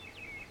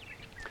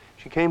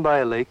She came by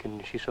a lake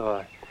and she saw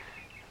a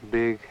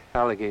big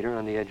alligator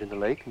on the edge of the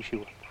lake, and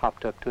she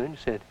hopped up to him and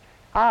said,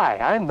 "Hi,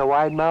 I'm the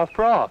wide-mouthed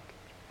frog,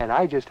 and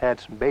I just had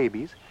some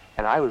babies,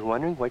 and I was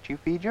wondering what you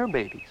feed your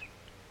babies."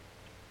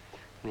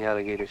 And the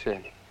alligator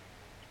said,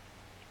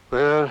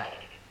 "Well,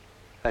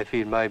 I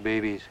feed my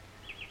babies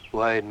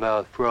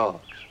wide-mouthed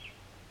frogs."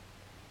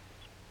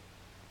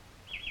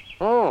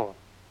 "Oh,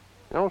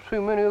 you don't see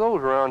many of those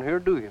around here,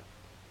 do you?"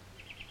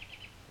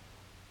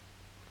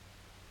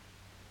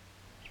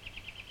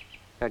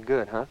 That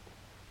good, huh?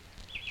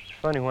 It's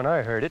funny, when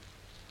I heard it,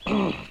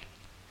 it's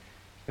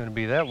gonna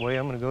be that way,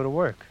 I'm gonna go to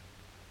work.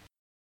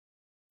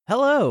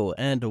 Hello,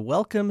 and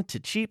welcome to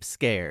Cheap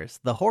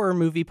Scares, the horror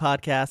movie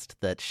podcast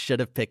that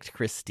should have picked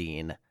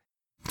Christine.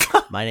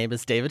 My name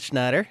is David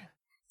Schneider.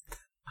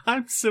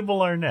 I'm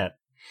Sybil Arnett.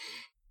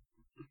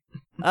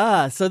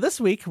 So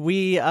this week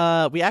we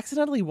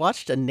accidentally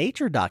watched a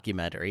nature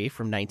documentary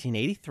from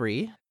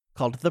 1983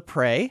 called The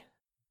Prey.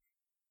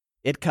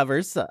 It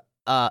covers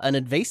an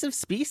invasive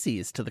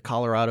species to the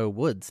Colorado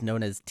woods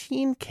known as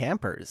teen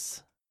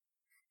campers.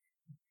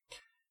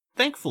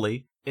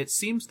 Thankfully, it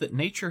seems that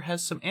nature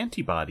has some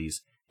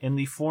antibodies in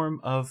the form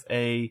of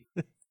a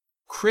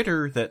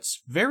critter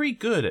that's very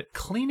good at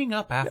cleaning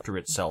up after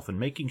itself and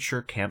making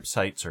sure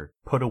campsites are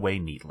put away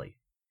neatly.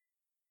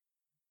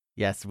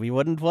 Yes, we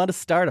wouldn't want to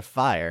start a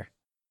fire.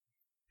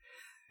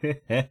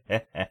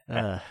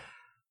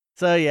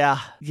 So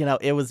yeah,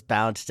 it was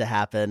bound to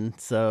happen.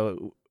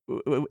 So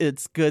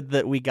it's good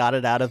that we got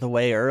it out of the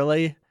way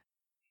early,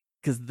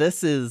 because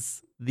this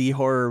is the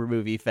horror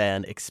movie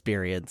fan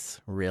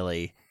experience,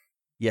 really.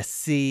 You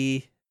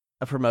see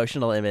a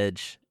promotional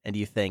image and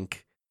you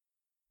think,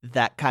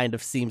 that kind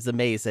of seems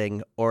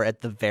amazing, or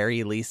at the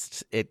very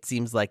least, it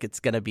seems like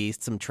it's going to be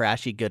some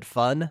trashy good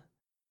fun.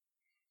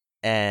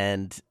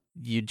 And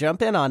you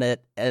jump in on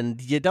it,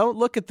 and you don't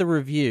look at the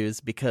reviews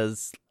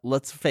because,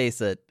 let's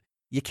face it,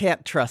 you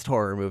can't trust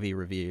horror movie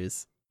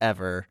reviews,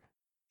 ever.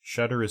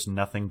 Shudder is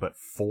nothing but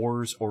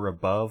 4s or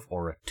above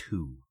or a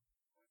 2.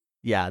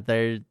 Yeah,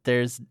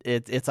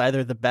 it's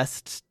either the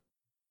best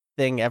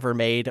thing ever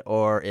made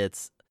or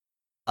it's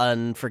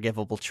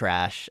unforgivable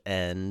trash,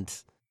 and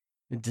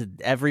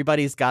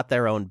everybody's got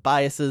their own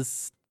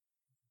biases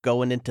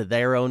going into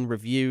their own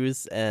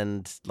reviews,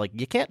 and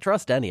you can't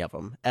trust any of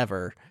them,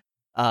 ever.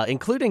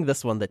 Including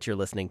this one that you're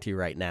listening to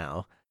right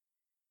now.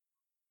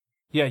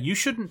 Yeah, you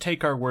shouldn't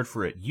take our word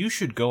for it. You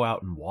should go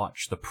out and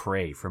watch The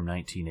Prey from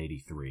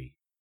 1983.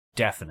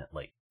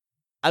 Definitely.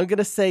 I'm going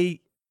to say,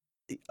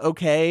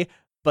 okay,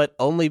 but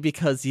only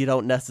because you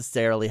don't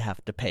necessarily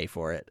have to pay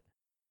for it.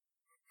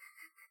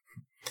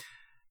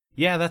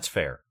 Yeah, that's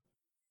fair.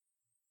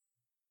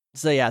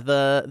 So yeah,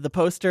 the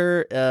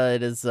poster,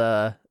 it is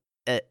a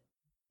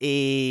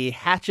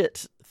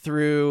hatchet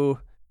through...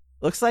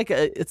 Looks like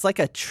it's like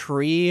a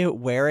tree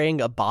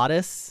wearing a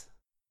bodice,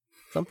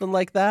 something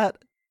like that.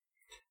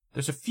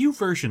 There's a few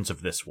versions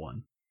of this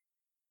one.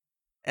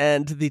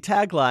 And the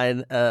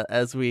tagline,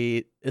 as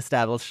we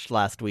established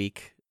last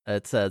week,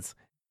 it says,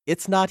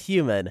 "It's not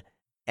human,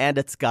 and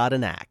it's got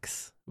an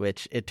axe,"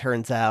 which it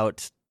turns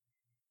out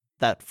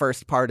that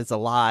first part is a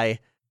lie,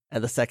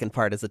 and the second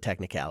part is a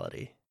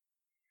technicality.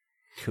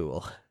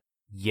 Cool.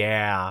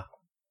 Yeah.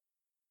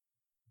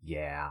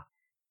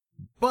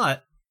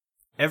 But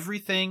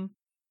everything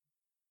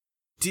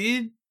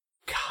did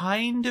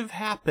kind of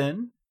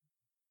happen.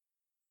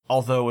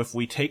 Although if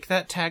we take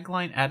that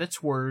tagline at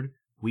its word,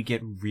 we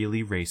get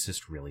really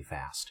racist really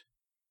fast.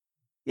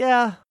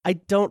 Yeah, I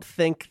don't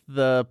think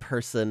the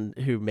person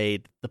who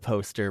made the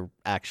poster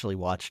actually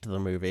watched the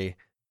movie.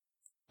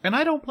 And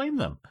I don't blame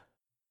them.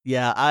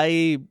 Yeah,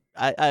 I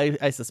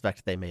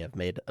suspect they may have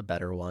made a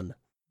better one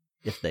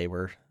if they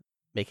were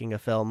making a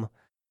film.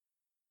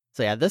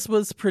 So yeah, this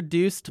was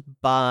produced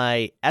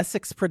by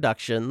Essex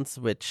Productions,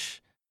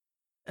 which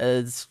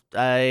is,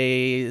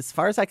 as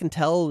far as I can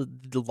tell,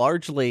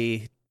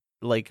 largely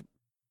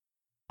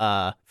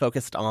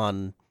focused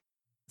on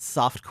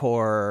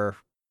softcore,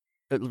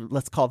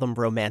 let's call them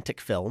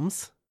romantic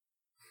films.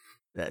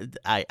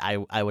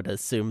 I would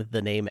assume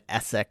the name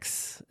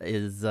Essex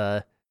is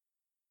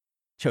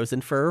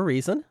chosen for a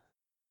reason.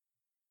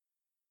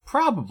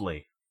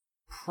 Probably.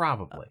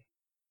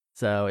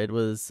 So it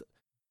was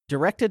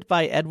directed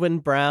by Edwin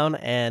Brown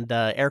and,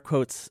 air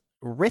quotes,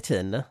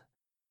 written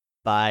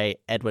by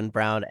Edwin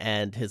Brown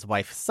and his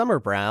wife Summer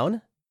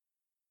Brown.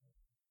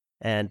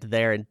 And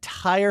their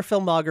entire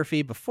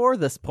filmography before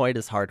this point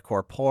is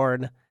hardcore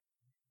porn.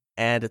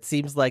 And it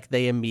seems like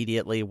they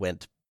immediately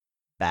went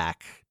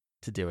back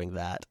to doing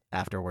that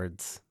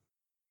afterwards.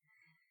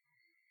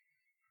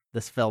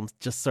 This film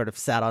just sort of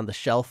sat on the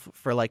shelf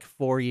for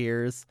 4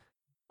 years.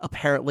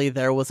 Apparently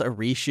there was a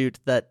reshoot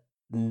that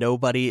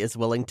nobody is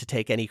willing to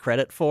take any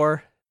credit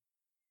for,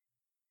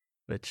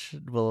 which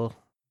we'll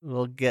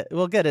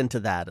get into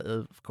that,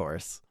 of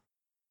course.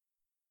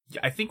 Yeah,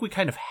 I think we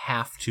kind of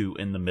have to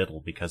in the middle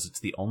because it's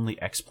the only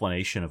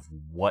explanation of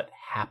what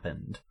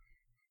happened.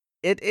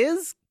 It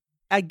is,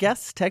 I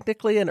guess,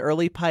 technically an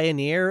early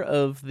pioneer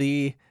of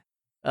the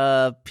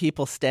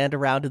people stand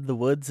around in the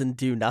woods and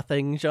do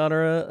nothing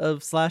genre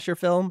of slasher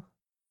film.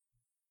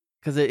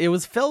 Because it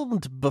was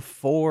filmed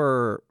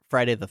before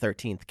Friday the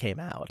 13th came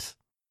out.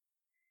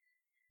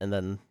 And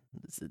then,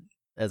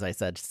 as I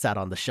said, sat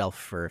on the shelf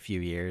for a few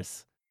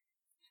years.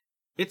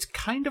 It's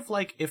kind of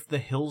like if The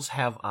Hills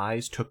Have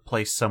Eyes took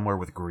place somewhere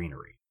with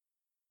greenery.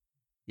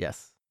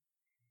 Yes.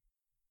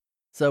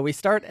 So we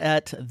start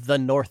at the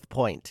North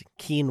Point,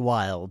 Keen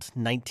Wild,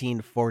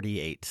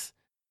 1948,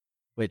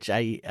 which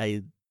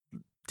I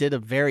did a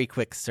very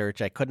quick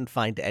search. I couldn't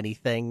find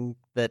anything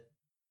that's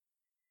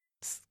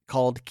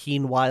called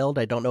Keen Wild.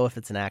 I don't know if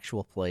it's an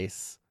actual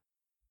place.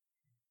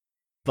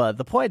 But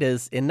the point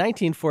is, in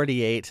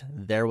 1948,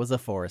 there was a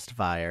forest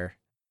fire.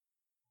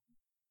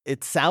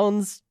 It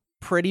sounds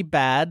pretty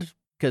bad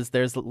because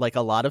there's like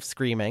a lot of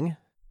screaming.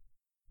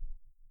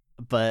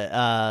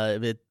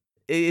 But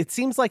it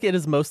seems like it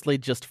is mostly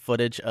just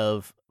footage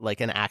of like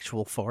an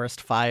actual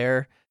forest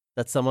fire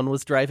that someone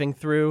was driving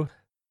through.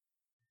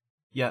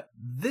 Yeah,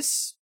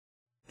 this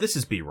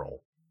is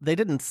B-roll. They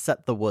didn't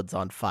set the woods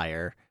on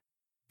fire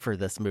for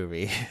this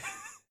movie.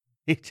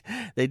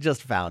 They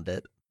just found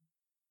it.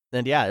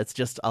 And yeah, it's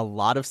just a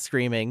lot of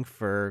screaming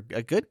for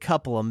a good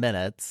couple of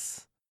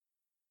minutes.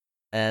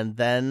 And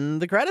then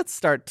the credits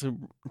start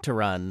to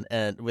run,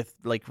 and with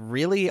like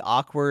really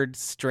awkward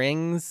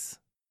strings.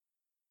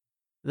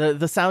 The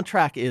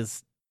soundtrack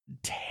is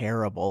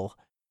terrible.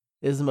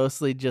 It is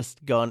mostly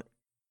just going.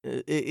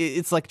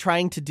 It's like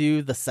trying to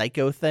do the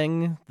Psycho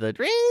thing, the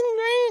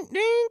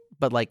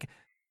but like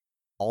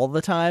all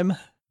the time.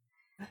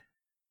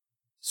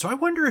 So I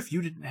wonder if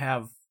you didn't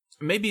have.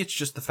 Maybe it's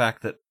just the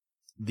fact that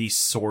the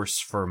source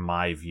for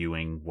my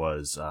viewing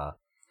was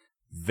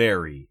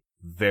very,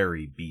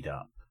 very beat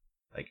up.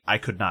 Like, I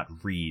could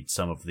not read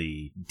some of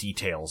the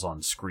details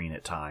on screen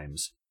at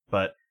times,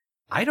 but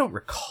I don't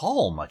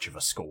recall much of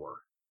a score.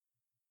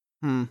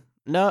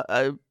 No,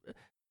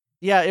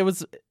 yeah, it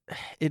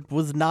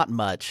was not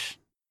much,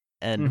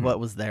 and what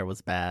was there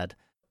was bad.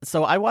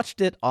 So I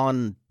watched it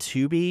on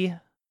Tubi,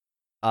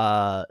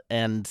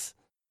 and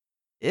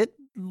it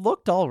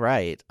looked all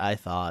right, I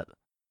thought.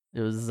 It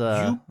was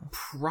You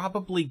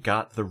probably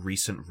got the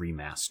recent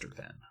remaster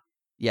then.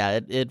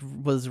 Yeah, it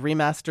was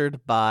remastered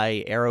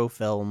by Arrow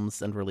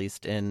Films and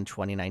released in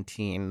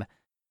 2019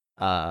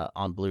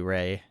 on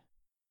Blu-ray.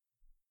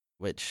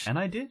 And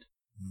I did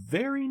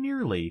very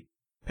nearly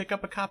pick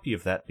up a copy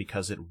of that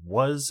because it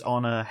was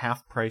on a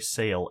half-price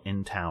sale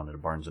in town at a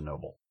Barnes &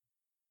 Noble.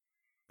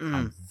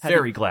 I'm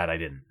very glad I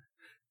didn't.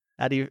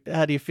 How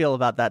do you feel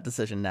about that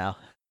decision now?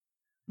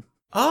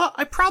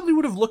 I probably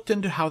would have looked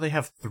into how they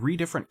have 3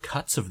 different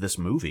cuts of this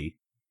movie.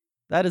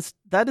 That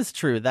is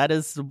true. That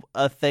is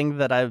a thing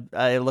that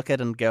I look at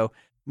and go,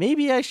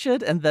 maybe I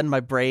should, and then my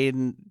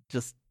brain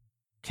just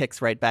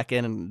kicks right back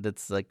in, and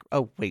it's like,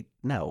 oh wait,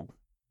 no,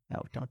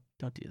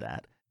 don't do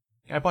that.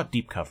 I bought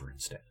deep cover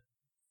instead.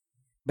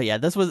 But yeah,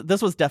 this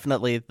was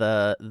definitely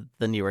the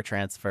newer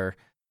transfer.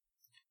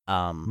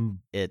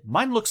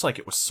 Mine looks like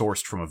it was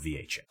sourced from a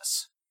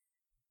VHS.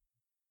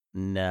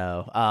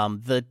 No,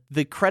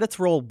 the credits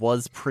roll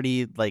was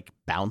pretty like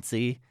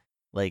bouncy,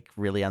 like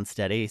really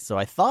unsteady. So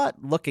I thought,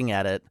 looking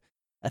at it,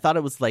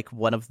 it was like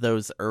one of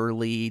those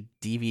early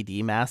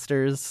DVD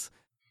masters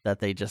that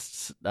they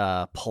just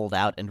pulled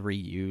out and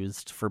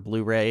reused for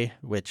Blu-ray,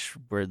 which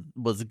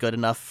was good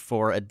enough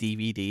for a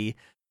DVD,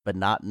 but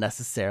not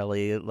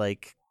necessarily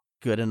like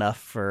good enough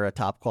for a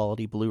top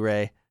quality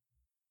Blu-ray.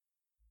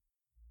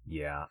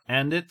 Yeah,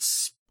 and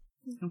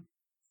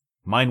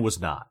mine was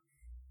not.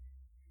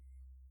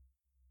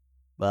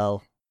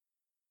 Well,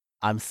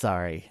 I'm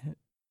sorry.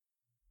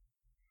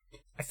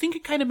 I think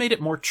it kind of made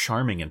it more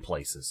charming in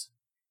places.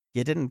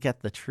 You didn't get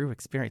the true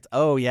experience.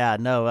 Oh, yeah,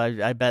 no,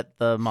 I bet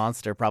the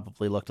monster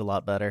probably looked a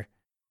lot better.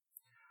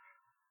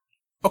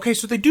 Okay,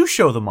 so they do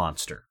show the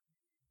monster.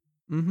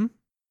 Mm-hmm.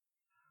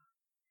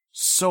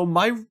 So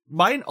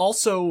mine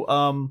also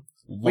lost...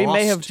 We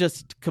may have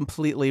just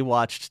completely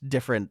watched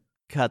different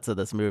cuts of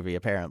this movie,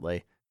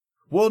 apparently.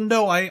 Well,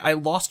 no, I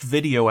lost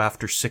video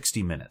after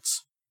 60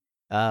 minutes.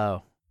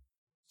 Oh.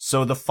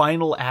 So the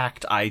final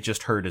act I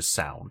just heard as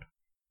sound.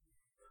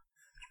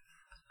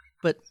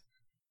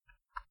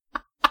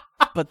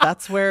 But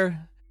that's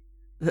where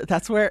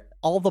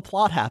all the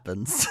plot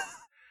happens.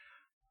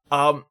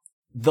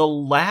 The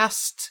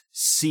last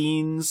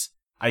scenes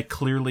I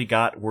clearly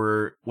got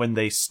were when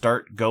they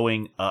start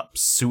going up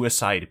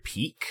Suicide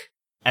Peak,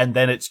 and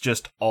then it's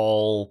just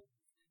all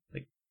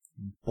like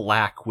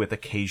black with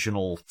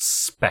occasional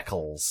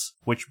speckles,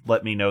 which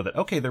let me know that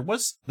okay,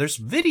 there's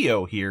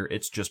video here,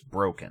 it's just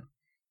broken.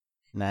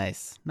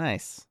 Nice.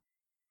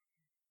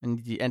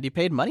 And you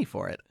paid money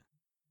for it.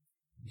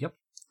 Yep,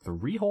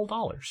 $3 whole.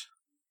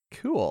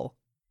 Cool.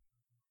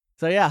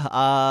 So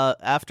yeah,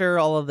 after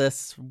all of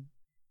this,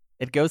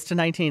 it goes to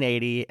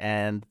 1980,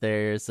 and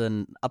there's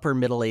an upper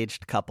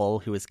middle-aged couple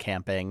who is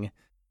camping.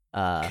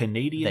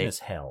 Canadian as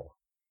hell.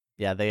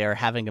 Yeah, they are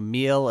having a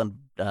meal, and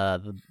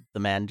the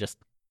man just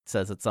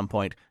says at some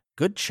point,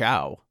 "Good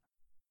chow."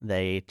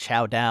 They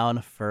chow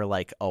down for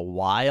like a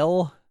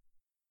while,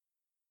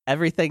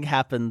 everything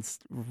happens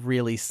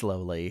really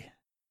slowly.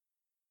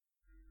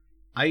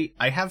 I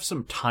have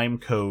some time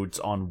codes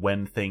on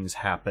when things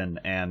happen,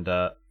 and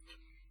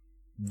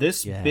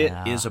this bit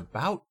is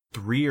about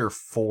 3 or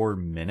 4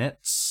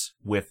 minutes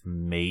with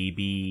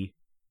maybe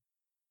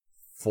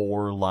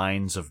 4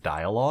 lines of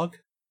dialogue.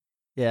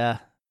 Yeah.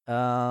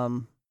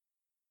 There's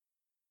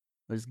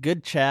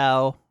good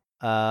chow.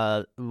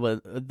 The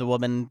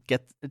woman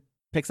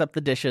picks up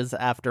the dishes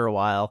after a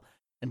while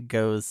and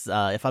goes,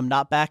 if I'm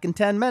not back in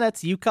 10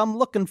 minutes, you come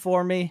looking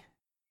for me.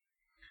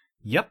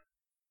 Yep.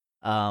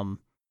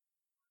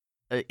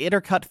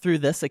 Intercut through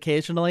this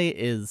occasionally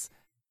is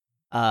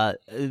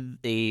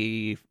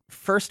a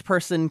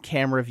first-person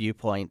camera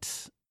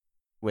viewpoint,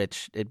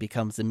 which it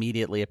becomes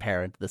immediately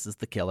apparent this is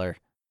the killer.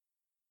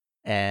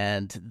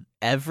 And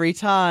every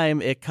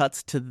time it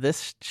cuts to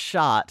this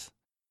shot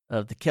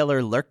of the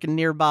killer lurking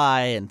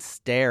nearby and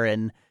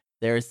staring,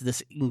 there's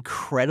this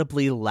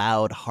incredibly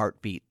loud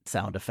heartbeat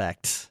sound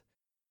effect,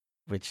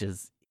 which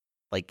is,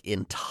 like,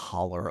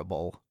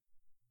 intolerable.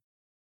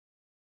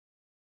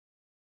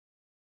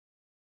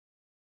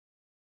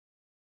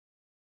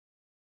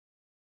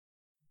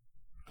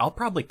 I'll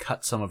probably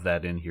cut some of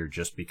that in here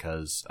just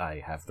because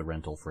I have the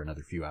rental for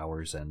another few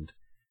hours and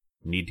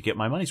need to get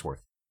my money's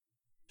worth.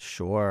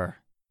 Sure.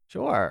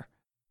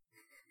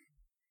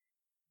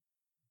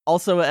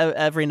 Also,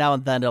 every now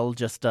and then it'll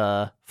just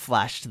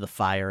flash to the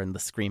fire and the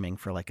screaming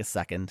for like a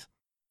second.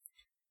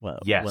 Well,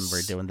 yes. When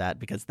we're doing that,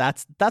 because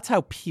that's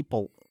how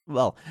people.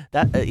 Well,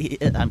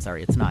 I'm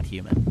sorry, it's not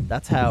human.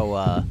 That's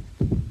how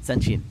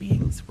sentient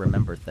beings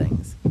remember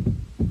things.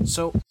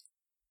 So,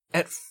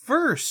 at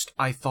first,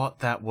 I thought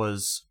that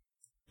was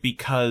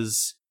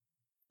because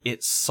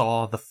it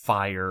saw the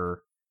fire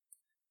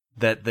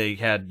that they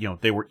had,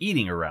 they were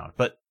eating around.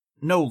 But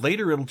no,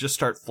 later it'll just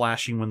start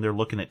flashing when they're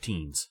looking at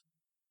teens.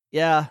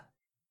 Yeah.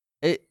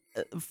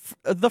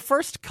 The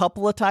first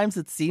couple of times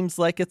it seems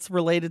like it's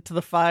related to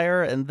the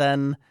fire, and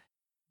then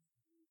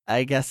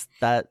I guess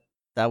that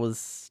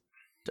was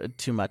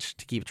too much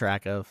to keep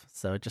track of,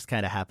 so it just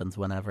kind of happens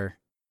whenever.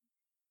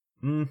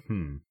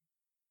 Mm-hmm.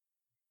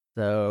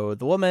 So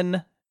the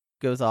woman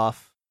goes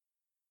off.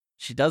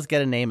 She does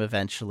get a name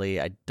eventually.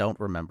 I don't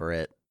remember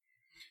it.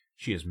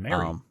 She is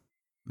Mary.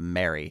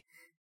 Mary.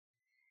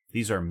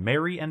 These are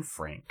Mary and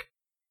Frank.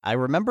 I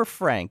remember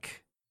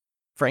Frank.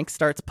 Frank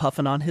starts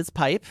puffing on his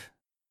pipe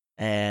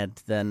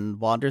and then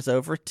wanders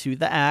over to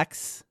the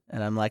axe.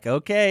 And I'm like,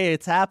 okay,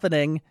 it's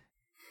happening.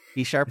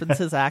 He sharpens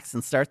his axe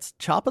and starts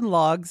chopping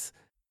logs.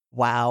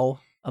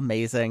 Wow,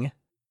 amazing.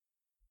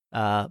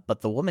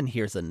 But the woman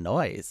hears a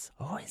noise.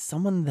 Oh, is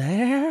someone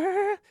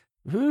there?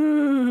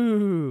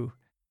 Ooh.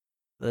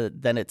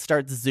 Then it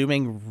starts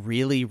zooming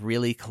really,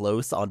 really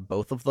close on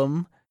both of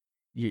them.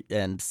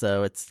 And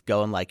so it's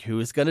going like,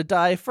 who's going to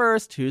die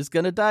first? Who's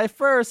going to die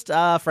first?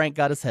 Frank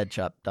got his head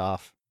chopped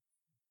off.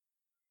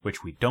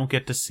 Which we don't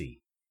get to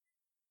see.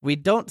 We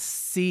don't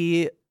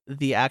see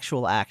the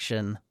actual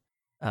action.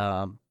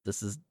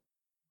 This is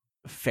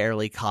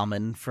fairly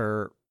common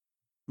for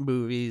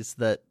movies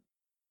that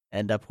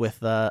end up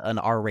with an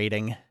R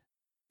rating.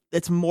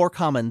 It's more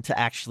common to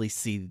actually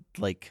see,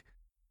 like,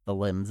 the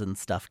limbs and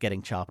stuff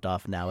getting chopped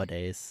off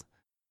nowadays.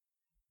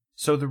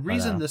 So the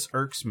reason this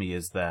irks me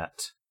is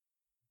that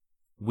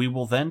we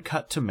will then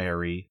cut to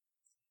Mary,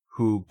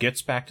 who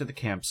gets back to the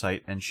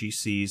campsite, and she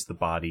sees the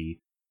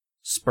body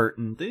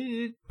spurting.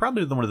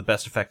 Probably one of the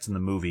best effects in the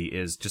movie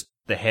is just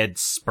the head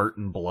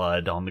spurting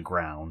blood on the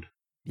ground.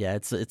 Yeah,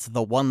 it's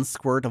the one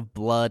squirt of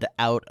blood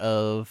out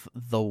of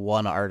the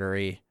one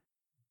artery,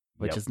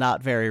 which is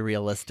not very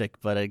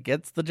realistic, but it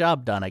gets the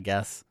job done, I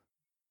guess.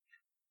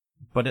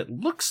 But it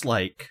looks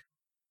like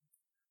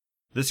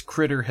this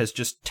critter has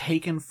just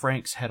taken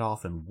Frank's head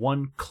off in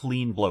one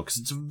clean blow, because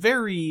it's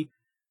very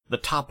the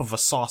top of a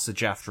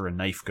sausage after a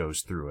knife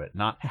goes through it,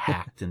 not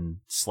hacked and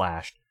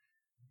slashed.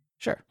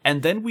 Sure.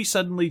 And then we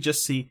suddenly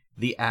just see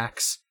the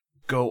axe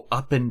go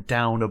up and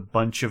down a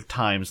bunch of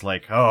times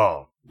like,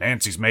 oh,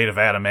 Nancy's made of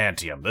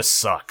adamantium. This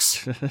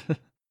sucks.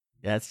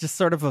 Yeah, it's just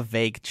sort of a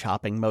vague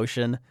chopping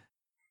motion.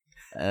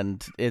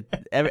 And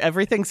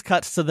everything's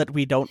cut so that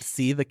we don't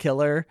see the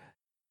killer,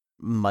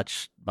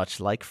 much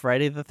like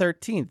Friday the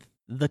 13th,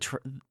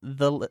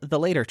 the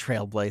later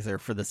trailblazer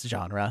for this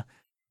genre.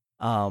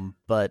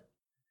 But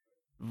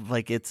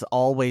like, it's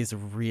always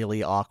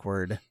really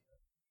awkward.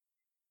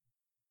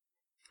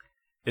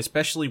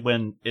 Especially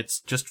when it's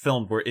just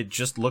filmed where it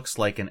just looks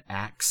like an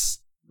axe,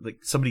 like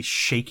somebody's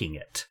shaking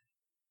it.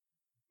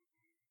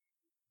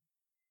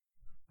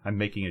 I'm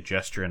making a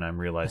gesture and I'm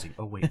realizing,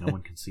 oh wait, no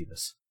one can see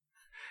this.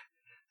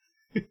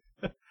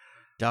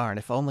 Darn,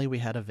 if only we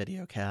had a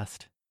video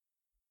cast.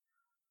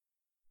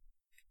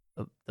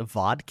 A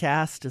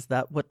vodcast, is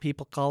that what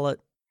people call it?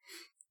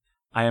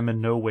 I am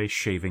in no way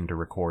shaving to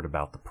record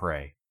about the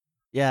prey.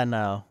 Yeah,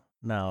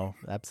 no,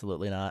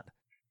 absolutely not.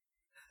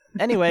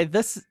 Anyway,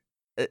 that's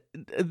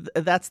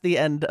the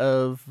end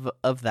of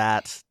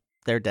that.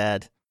 They're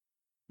dead.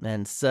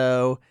 And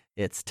so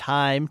it's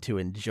time to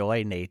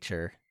enjoy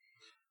nature.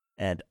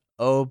 And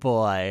oh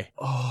boy,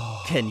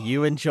 can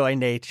you enjoy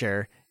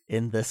nature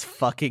in this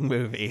fucking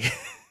movie.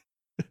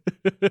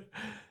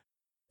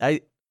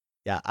 I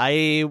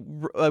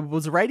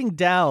was writing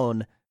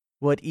down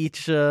what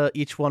each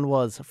one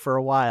was for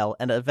a while,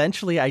 and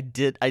eventually I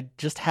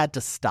just had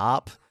to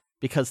stop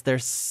because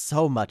there's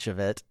so much of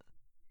it.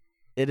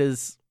 It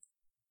is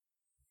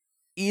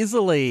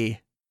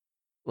easily,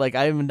 like,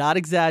 I'm not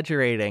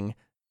exaggerating,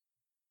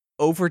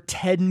 over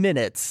 10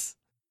 minutes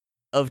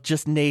of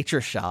just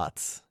nature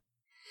shots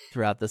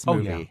throughout this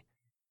movie.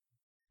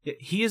 Yeah,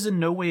 he is in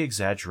no way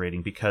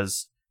exaggerating,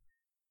 because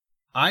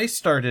I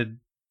started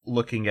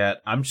looking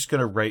at, I'm just going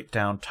to write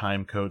down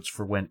time codes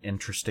for when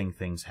interesting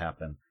things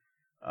happen.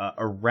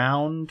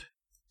 Around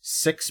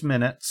 6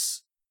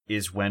 minutes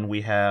is when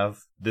we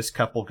have this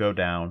couple go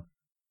down,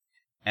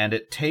 and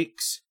it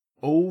takes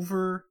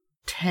over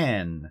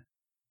 10.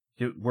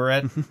 We're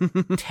at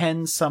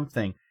 10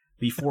 something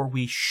before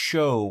we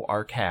show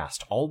our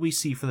cast. All we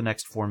see for the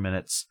next 4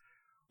 minutes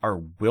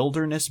are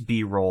wilderness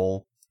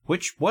B-roll,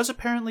 which was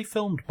apparently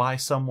filmed by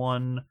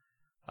someone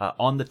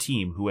on the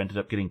team who ended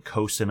up getting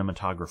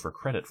co-cinematographer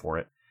credit for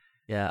it.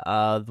 Yeah,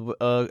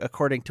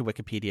 according to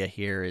Wikipedia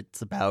here,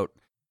 it's about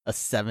a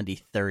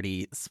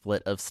 70-30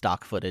 split of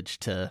stock footage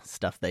to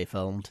stuff they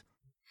filmed.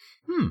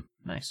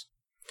 Nice.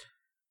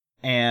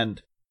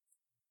 And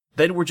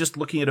then we're just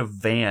looking at a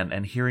van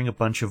and hearing a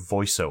bunch of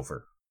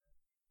voiceover.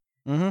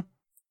 Mm-hmm.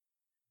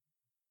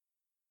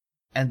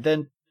 And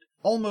then,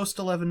 almost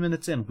 11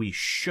 minutes in, we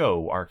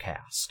show our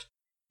cast.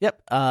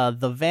 Yep,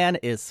 the van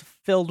is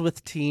filled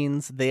with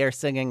teens. They are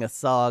singing a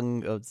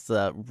song. It's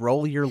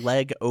Roll Your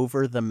Leg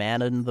Over the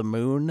Man in the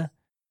Moon,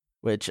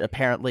 which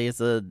apparently is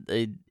a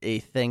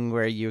thing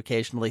where you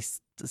occasionally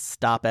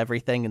stop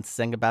everything and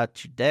sing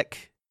about your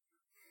dick.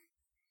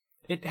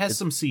 It has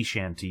some sea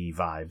shanty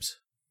vibes.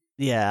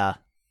 Yeah.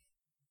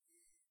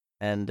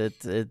 And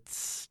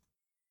it's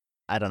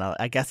I don't know.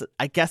 I guess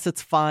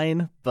it's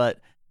fine, but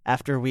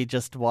after we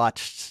just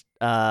watched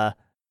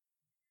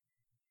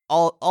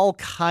all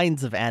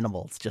kinds of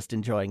animals just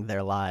enjoying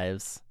their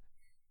lives,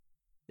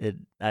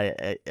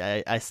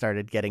 I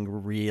started getting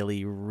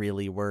really,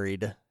 really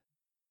worried.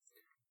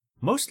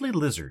 Mostly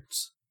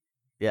lizards.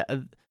 Yeah.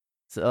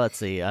 So let's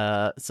see.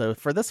 So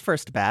for this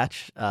first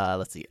batch,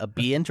 let's see. A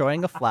bee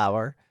enjoying a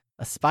flower,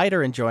 a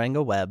spider enjoying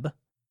a web.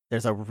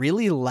 There's a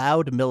really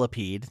loud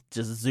millipede,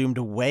 just zoomed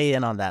way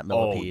in on that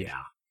millipede.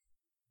 Oh,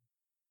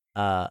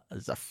 yeah.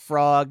 There's a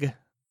frog,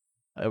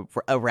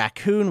 a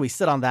raccoon. We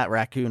sit on that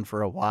raccoon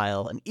for a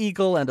while. An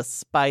eagle and a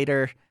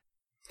spider.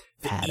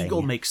 The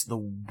eagle makes the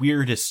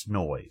weirdest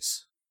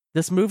noise.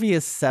 This movie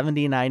is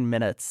 79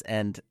 minutes,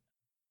 and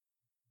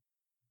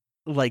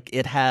like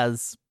it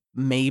has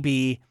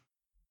maybe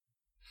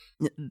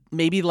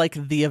like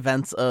the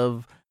events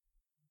of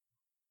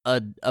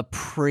a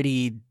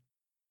pretty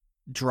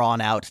drawn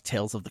out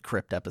Tales of the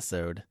Crypt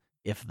episode,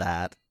 if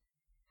that.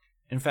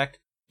 In fact,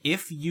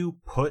 if you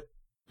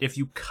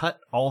cut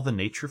all the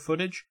nature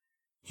footage,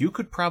 you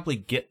could probably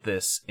get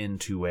this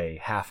into a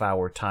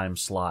half-hour time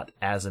slot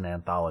as an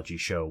anthology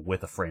show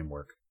with a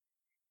framework.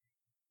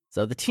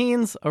 So the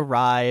teens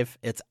arrive.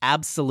 It's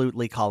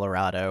absolutely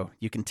Colorado.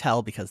 You can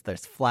tell because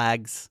there's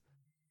flags.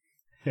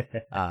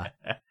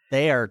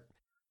 They are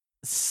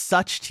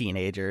such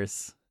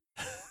teenagers.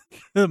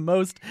 The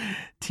most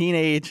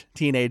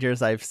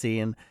teenagers I've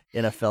seen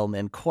in a film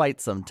in quite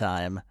some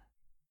time.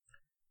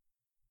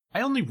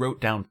 I only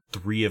wrote down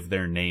 3 of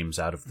their names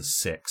out of the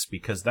 6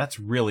 because that's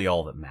really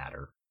all that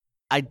matter.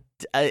 I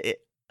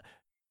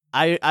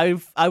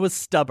was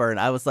stubborn.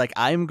 I was like,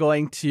 I'm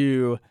going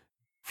to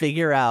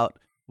figure out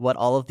what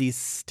all of these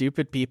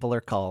stupid people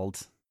are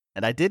called,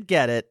 and I did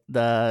get it.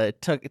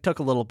 It took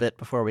a little bit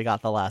before we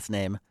got the last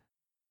name.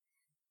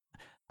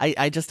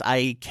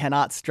 I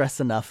cannot stress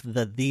enough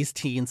that these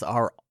teens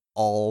are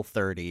all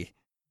 30.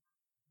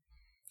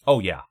 Oh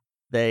yeah.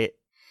 They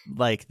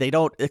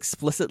don't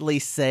explicitly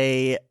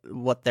say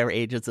what their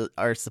ages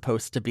are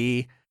supposed to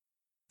be.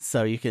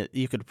 So you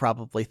could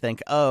probably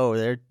think, "Oh,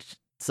 they're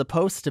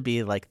supposed to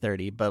be like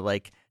 30," but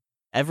like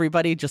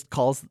everybody just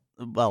calls,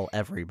 well,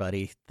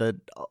 everybody,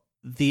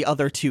 the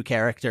other 2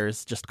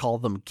 characters just call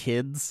them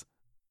kids.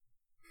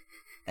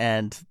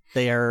 And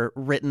they are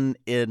written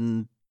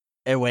in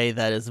a way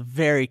that is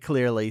very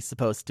clearly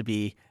supposed to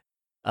be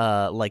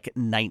like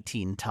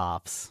 19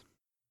 tops.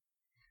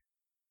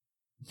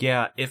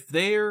 Yeah, if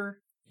they're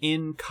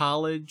in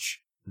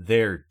college,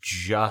 they're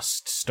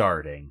just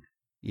starting.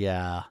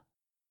 Yeah.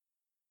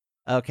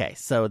 Okay,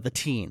 so the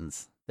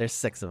teens. There's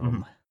 6 of them.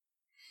 Mm-hmm.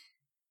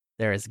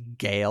 There is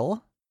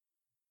Gail.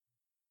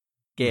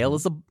 Gail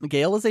is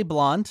a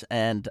blonde,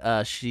 and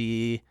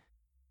she's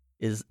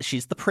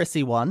the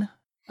prissy one.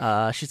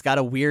 She's got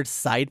a weird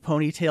side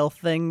ponytail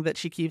thing that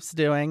she keeps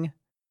doing.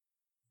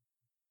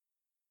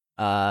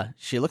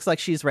 She looks like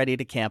she's ready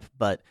to camp,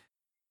 but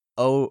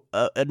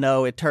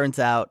no, it turns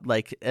out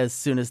like as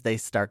soon as they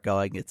start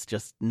going, it's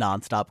just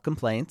nonstop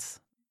complaints.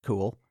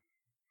 Cool.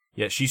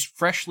 Yeah, she's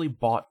freshly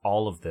bought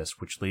all of this,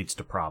 which leads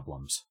to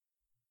problems.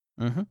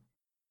 Mm-hmm.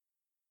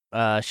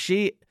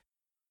 She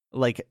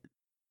like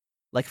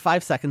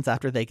 5 seconds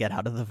after they get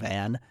out of the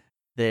van,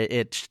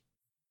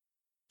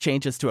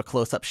 changes to a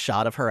close-up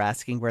shot of her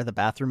asking where the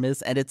bathroom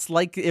is, and it's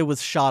like it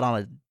was shot on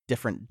a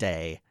different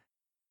day.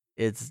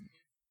 It's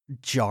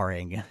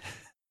jarring.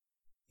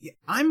 Yeah,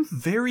 I'm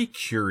very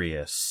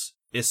curious,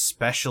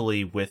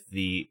 especially with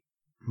the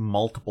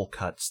multiple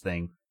cuts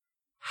thing,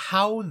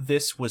 how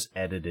this was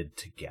edited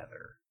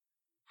together.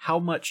 How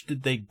much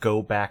did they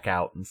go back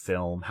out and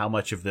film? How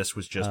much of this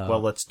was just, well,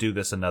 let's do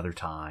this another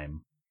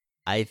time?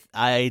 I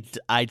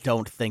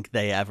don't think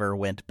they ever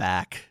went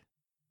back.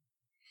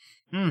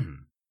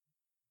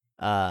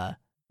 Let's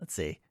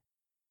see.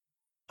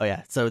 Oh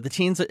yeah, so the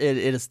teens, it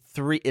is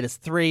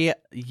three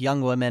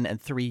young women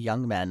and 3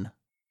 young men.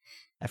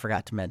 I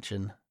forgot to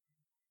mention.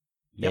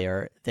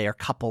 Yep. They are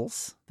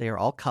couples. They are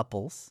all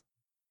couples.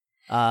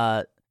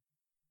 Let's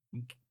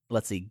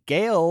see.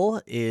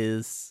 Gail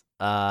is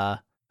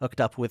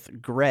hooked up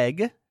with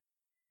Greg,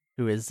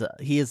 who is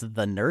he is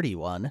the nerdy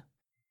one.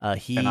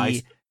 And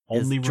I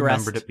only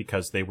remembered it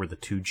because they were the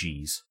 2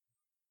 Gs.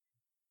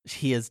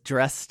 He is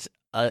dressed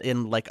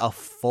in like a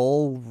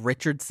full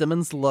Richard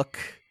Simmons look.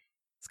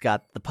 He's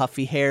got the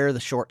puffy hair, the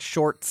short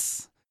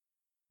shorts.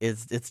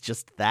 It's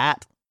just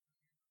that,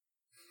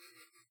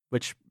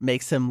 which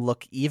makes him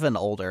look even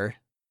older.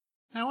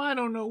 Now, I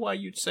don't know why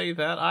you'd say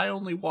that. I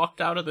only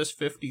walked out of this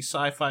 50s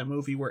sci-fi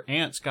movie where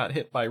ants got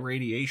hit by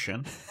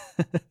radiation.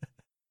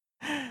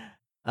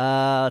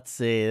 Let's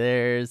see.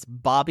 There's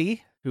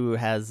Bobby, who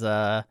has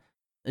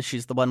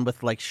she's the one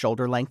with like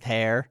shoulder length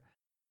hair,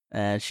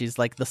 and she's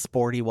like the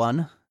sporty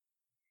one.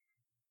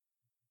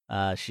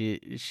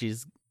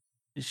 She's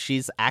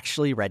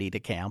actually ready to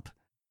camp.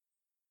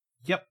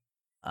 Yep.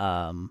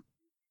 Let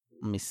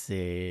me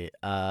see.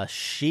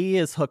 She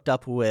is hooked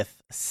up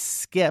with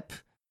Skip,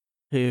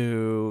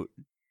 who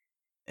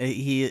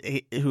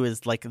who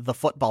is like the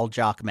football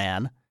jock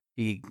man.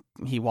 He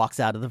walks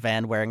out of the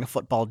van wearing a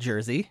football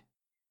jersey,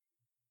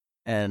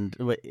 and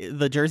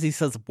the jersey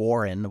says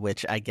Warren,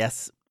 which I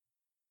guess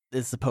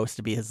is supposed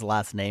to be his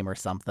last name or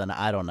something.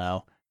 I don't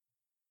know.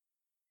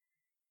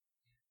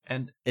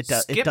 And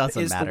Skip it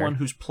doesn't is matter. the one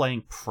who's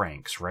playing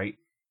pranks, right?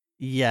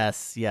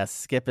 Yes.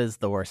 Skip is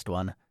the worst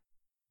one.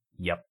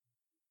 Yep.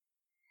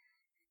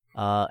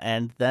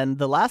 And then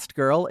the last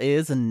girl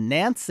is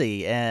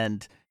Nancy,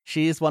 and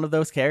she's one of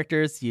those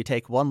characters you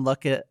take one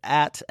look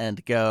at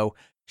and go,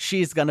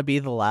 she's gonna be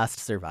the last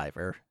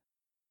survivor.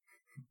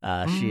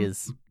 She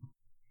is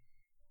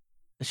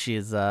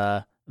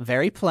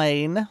very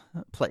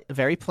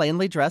very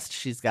plainly dressed.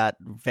 She's got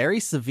very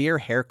severe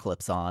hair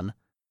clips on,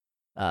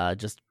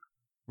 just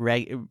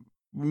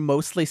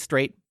mostly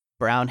straight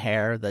brown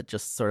hair that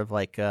just sort of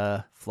like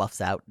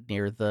fluffs out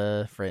near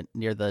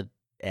the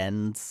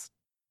ends.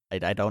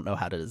 I don't know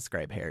how to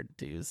describe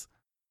hairdos.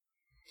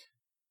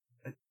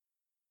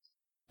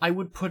 I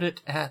would put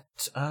it at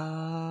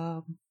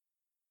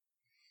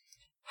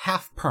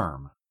half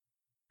perm.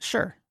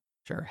 Sure,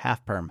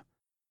 half perm,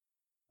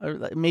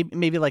 or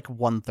maybe like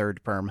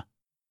 1/3 perm.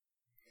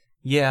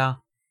 Yeah.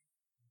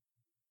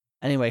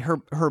 Anyway, her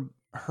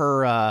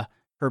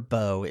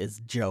beau is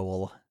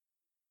Joel,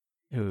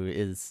 who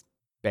is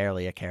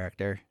barely a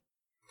character.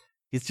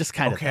 He's just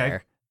kind of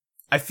there.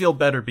 I feel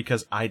better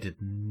because I did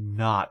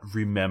not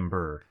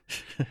remember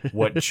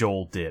what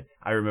Joel did.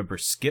 I remember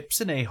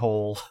Skip's an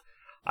a-hole.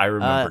 I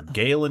remember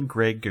Gail and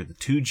Greg are the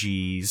 2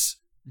 Gs.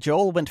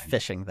 Joel went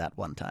fishing that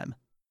one time.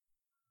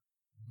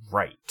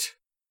 Right.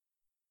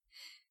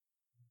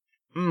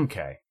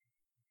 Okay.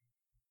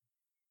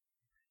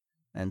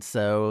 And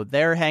so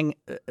they're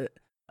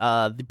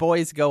the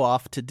boys go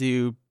off to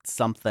do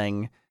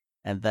something,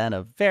 and then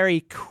a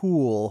very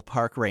cool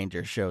park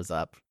ranger shows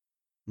up.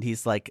 And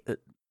he's like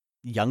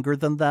younger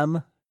than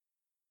them.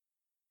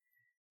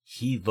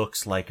 He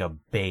looks like a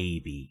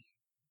baby.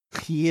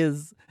 He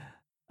is,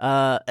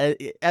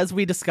 as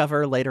we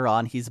discover later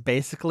on, he's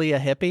basically a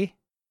hippie.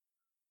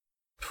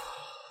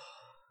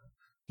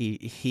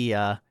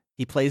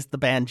 He plays the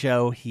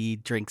banjo, he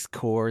drinks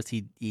Coors,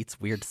 he eats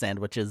weird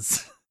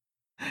sandwiches.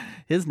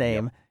 His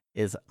name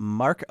is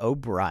Mark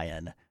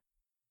O'Brien.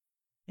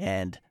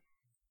 And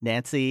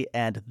Nancy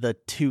and the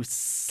 2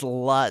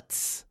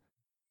 sluts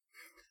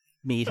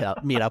meet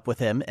up with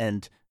him,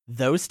 and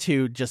those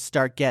 2 just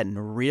start getting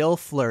real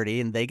flirty,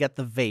 and they get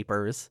the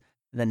vapors.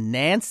 And then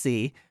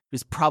Nancy,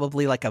 who's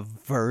probably like a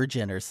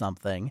virgin or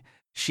something,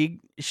 she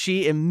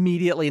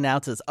immediately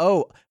announces,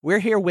 "Oh, we're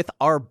here with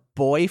our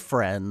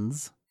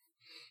boyfriends."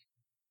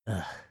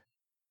 Ugh.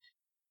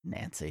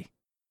 Nancy.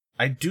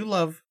 I do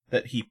love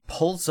that he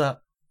pulls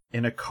up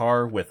in a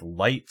car with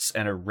lights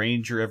and a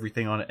ranger,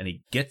 everything on it, and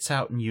he gets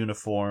out in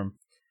uniform,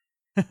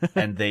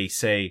 and they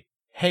say,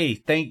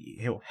 "Hey,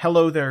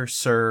 hello there,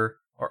 sir,"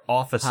 or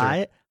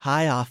officer.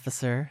 Hi,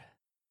 officer.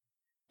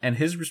 And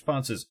his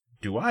response is,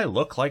 "Do I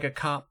look like a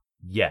cop?"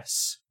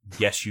 Yes,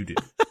 you do.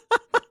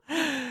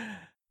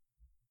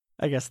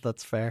 I guess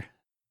that's fair.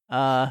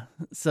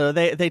 So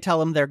they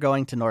tell him they're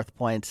going to North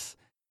Point,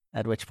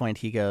 at which point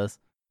he goes,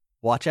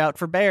 "Watch out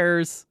for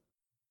bears."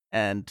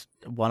 And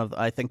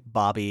I think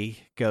Bobby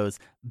goes,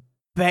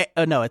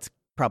 no, it's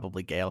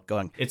probably Gail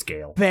going, "It's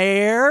Gail.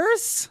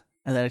 Bears?"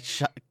 And then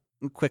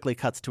quickly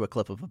cuts to a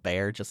clip of a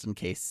bear, just in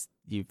case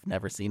you've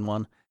never seen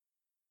one.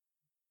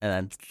 And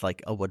then it's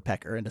like a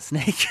woodpecker and a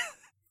snake.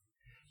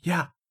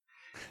 Yeah.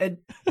 And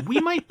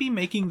we might be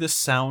making this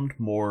sound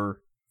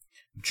more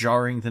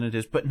jarring than it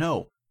is, but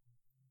no.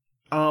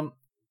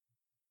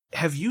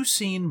 Have you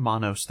seen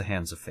Manos, the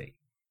Hands of Fate?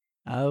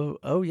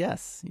 Oh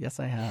yes. Yes,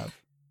 I have.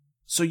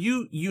 So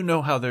you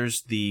know how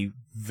there's the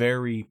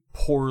very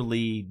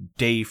poorly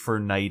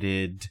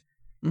day-for-nighted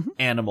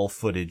animal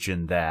footage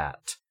in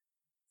that.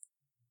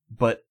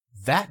 But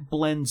that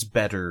blends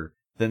better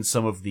than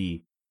some of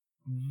the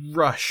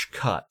rush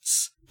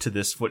cuts to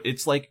this foot.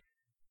 It's like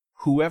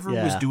whoever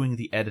was doing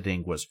the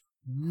editing was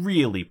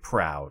really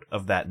proud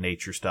of that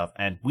nature stuff,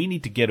 and we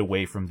need to get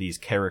away from these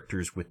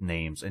characters with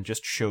names and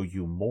just show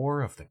you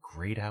more of the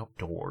great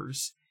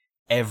outdoors.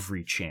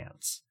 Every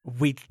chance.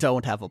 We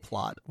don't have a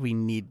plot. We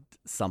need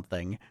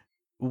something.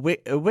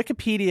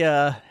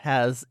 Wikipedia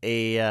has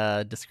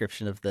a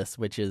description of this,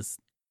 which is,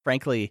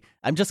 frankly,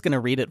 I'm just going to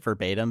read it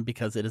verbatim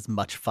because it is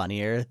much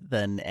funnier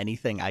than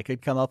anything I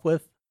could come up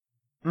with.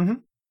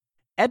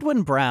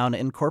 Edwin Brown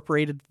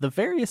incorporated the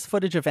various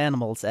footage of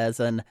animals as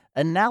an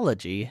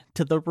analogy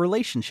to the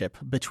relationship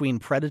between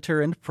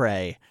predator and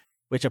prey,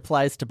 which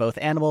applies to both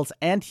animals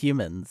and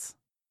humans.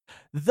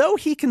 Though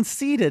he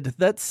conceded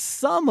that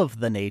some of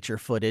the nature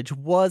footage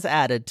was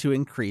added to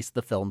increase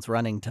the film's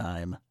running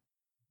time.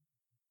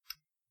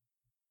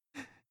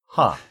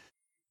 Huh.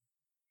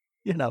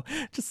 You know,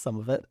 just some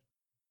of it.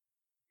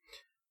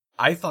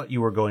 I thought you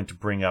were going to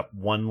bring up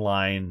one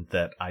line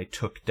that I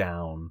took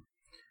down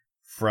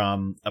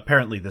from,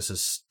 apparently this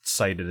is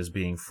cited as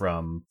being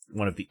from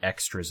one of the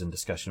extras in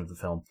discussion of the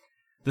film.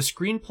 The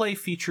screenplay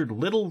featured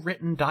little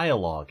written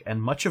dialogue,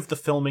 and much of the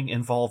filming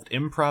involved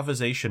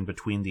improvisation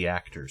between the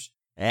actors.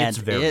 And it's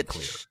very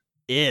clear.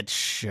 It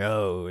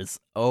shows.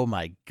 Oh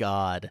my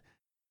god.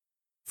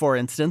 For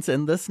instance,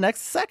 in this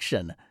next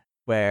section,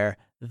 where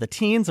the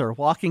teens are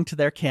walking to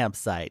their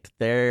campsite,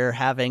 they're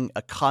having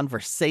a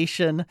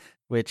conversation,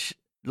 which,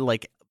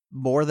 like,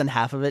 more than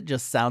half of it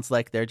just sounds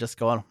like they're just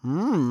going,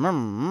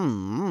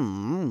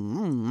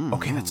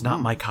 Okay, that's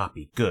not my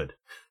copy. Good.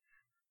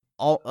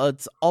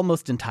 It's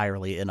almost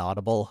entirely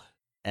inaudible,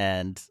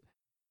 and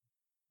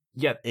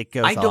yeah, it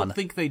goes on. I don't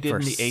think they did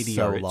in the ADR.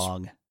 So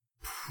long. It's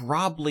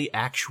probably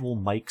actual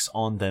mics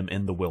on them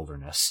in the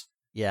wilderness.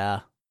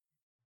 Yeah,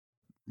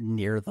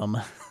 near them.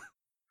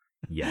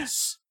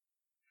 Yes,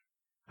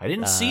 I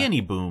didn't see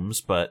any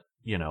booms, but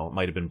you know, it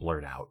might have been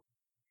blurred out.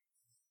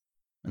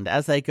 And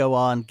as they go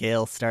on,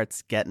 Gale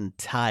starts getting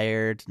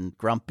tired and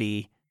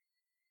grumpy.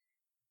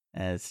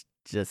 And it's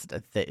just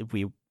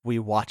we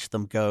watch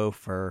them go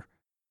for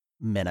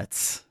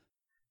minutes.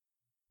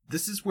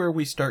 This is where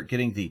we start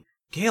getting the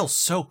Gale's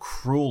so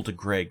cruel to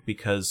Greg,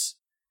 because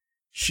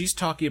she's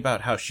talking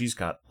about how she's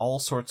got all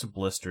sorts of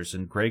blisters,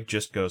 and Greg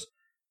just goes,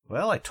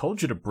 well, I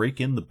told you to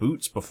break in the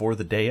boots before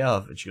the day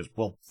of. And she goes,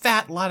 well,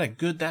 that lot of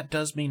good that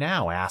does me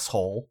now,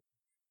 asshole.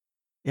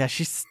 Yeah,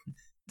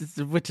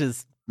 which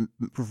is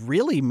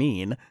really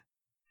mean.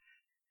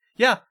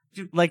 Yeah.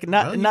 Like,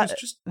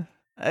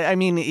 I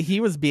mean,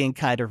 he was being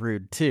kind of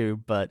rude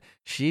too, but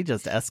she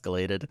just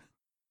escalated.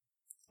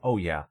 Oh,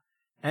 yeah.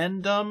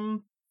 And,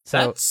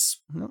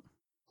 that's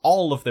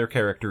all of their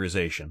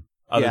characterization,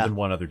 other than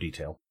one other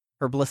detail.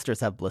 Her blisters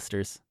have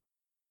blisters.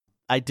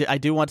 I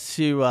do want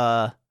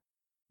to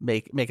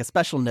make a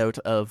special note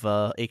of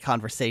a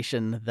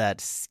conversation that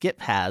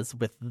Skip has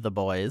with the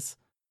boys,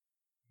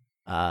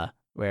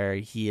 where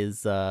he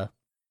is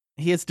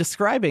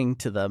describing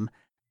to them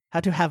how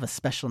to have a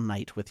special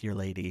night with your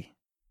lady.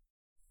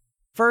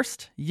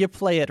 First, you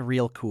play it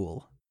real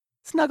cool.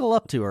 Snuggle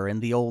up to her in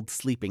the old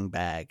sleeping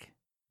bag.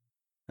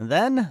 And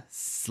then,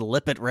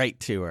 slip it right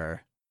to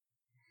her.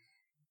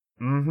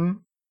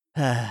 And,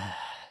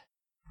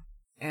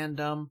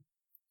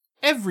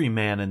 every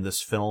man in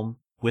this film,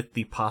 with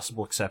the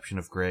possible exception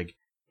of Greg,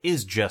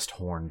 is just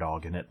horn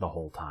dogging it the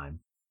whole time.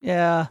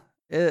 Yeah,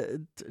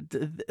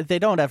 they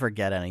don't ever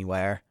get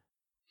anywhere.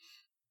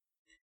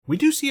 We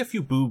do see a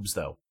few boobs,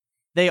 though.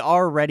 They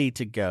are ready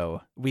to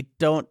go. We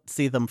don't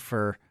see them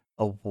for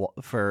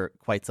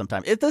quite some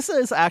time. This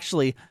is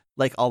actually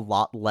like a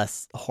lot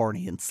less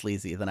horny and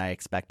sleazy than I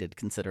expected,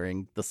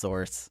 considering the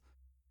source.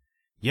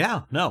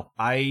 Yeah, no,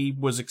 I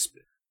was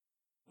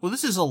well,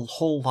 this is a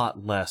whole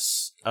lot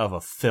less of a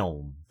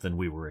film than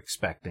we were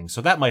expecting, so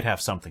that might have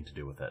something to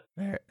do with it.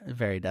 Very,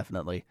 very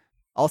definitely.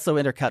 Also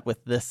intercut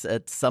with this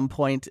at some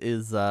point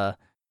is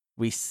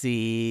we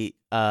see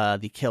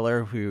the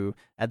killer, who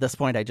at this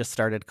point I just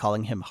started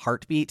calling him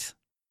Heartbeat.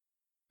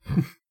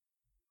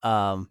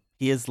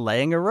 He is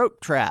laying a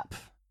rope trap,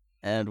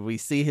 and we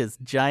see his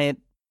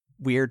giant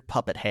weird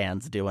puppet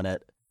hands doing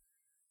it.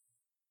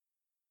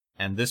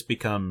 And this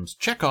becomes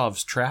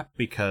Chekhov's trap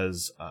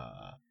because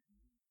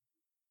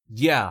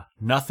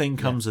nothing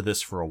comes of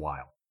this for a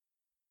while.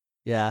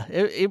 Yeah,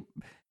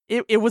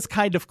 it was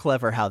kind of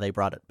clever how they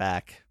brought it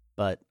back,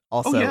 but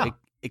also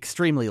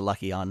extremely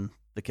lucky on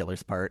the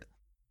killer's part.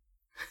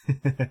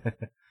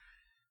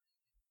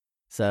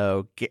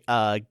 So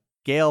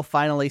Gale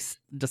finally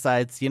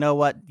decides, you know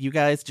what? You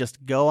guys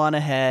just go on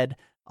ahead.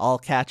 I'll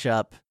catch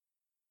up.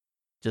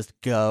 Just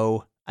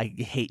go. I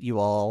hate you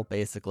all,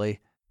 basically.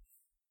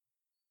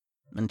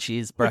 And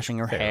she's brushing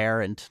her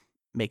hair and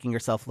making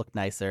herself look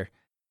nicer.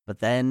 But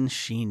then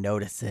she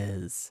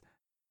notices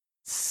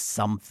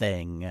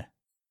something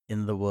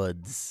in the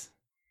woods.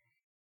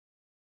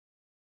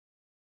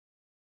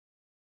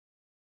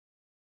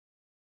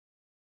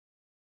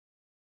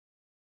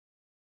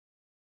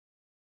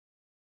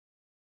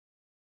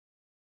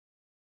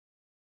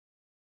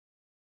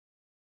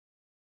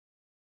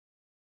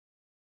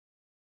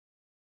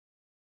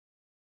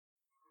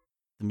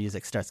 The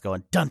music starts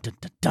going dun dun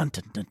dun dun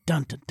dun dun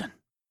dun dun dun.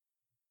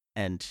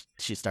 And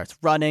she starts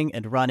running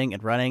and running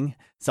and running.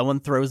 Someone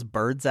throws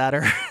birds at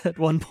her at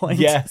one point.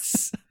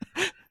 Yes.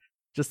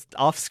 Just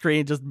off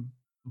screen, just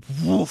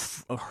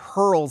woof,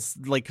 hurls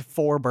like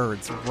 4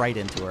 birds right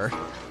into her.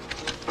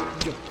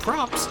 Yo,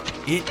 props.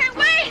 It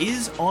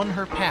is on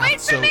her path,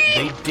 so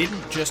they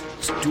didn't just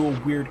do a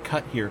weird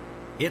cut here.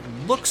 It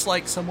looks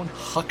like someone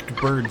hucked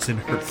birds in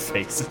her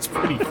face. It's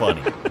pretty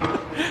funny.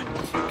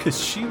 Because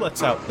she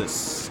lets out this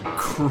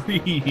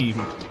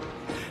scream.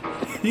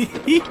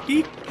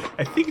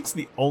 I think it's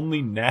the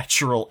only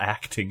natural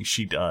acting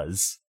she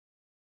does.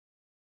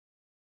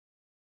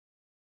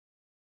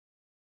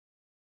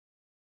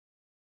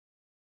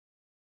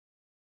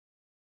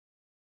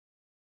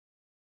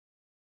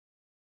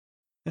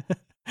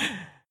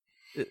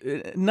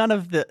 None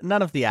of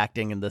the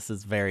acting in this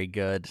is very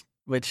good,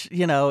 which,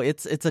 you know,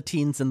 it's a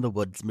Teens in the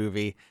Woods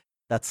movie.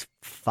 That's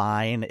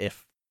fine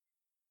if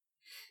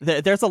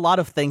there's a lot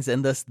of things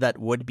in this that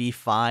would be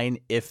fine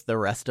if the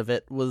rest of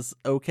it was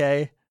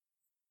okay.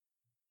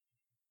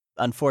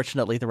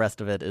 Unfortunately, the rest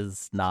of it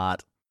is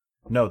not.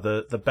 No,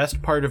 the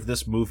best part of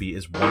this movie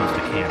is one of the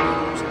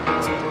cameos.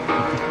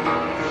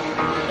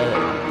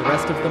 The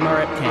rest of them are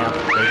at camp.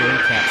 They're doing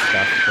camp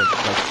stuff. They're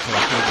like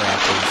collecting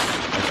branches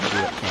as they do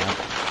at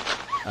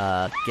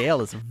camp.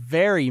 Gale is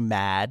very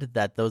mad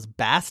that those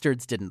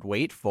bastards didn't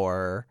wait for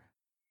her.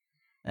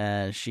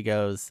 And she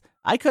goes,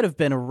 I could have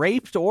been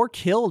raped or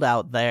killed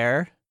out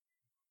there.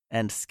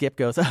 And Skip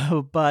goes,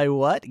 oh, by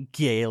what,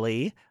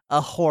 Gaily?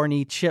 A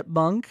horny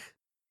chipmunk?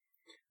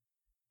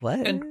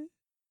 What? And,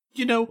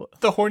 you know,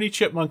 the horny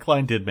chipmunk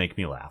line did make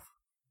me laugh.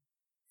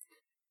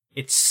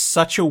 It's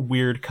such a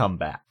weird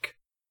comeback.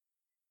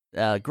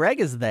 Greg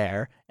is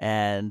there,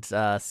 and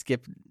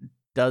Skip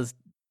does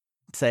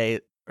say,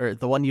 or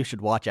the one you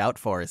should watch out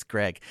for is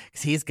Greg,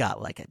 because he's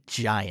got like a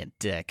giant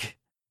dick.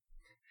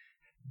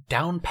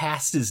 Down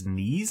past his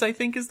knees, I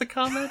think is the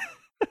comment.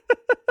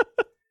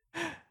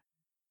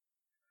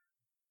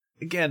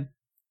 Again,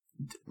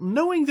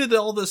 knowing that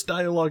all this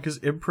dialogue is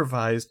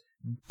improvised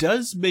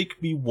does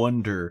make me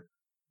wonder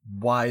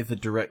why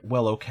the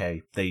well,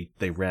 okay, they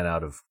ran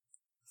out of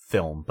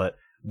film, but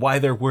why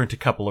there weren't a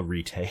couple of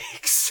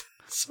retakes.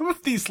 Some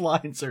of these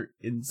lines are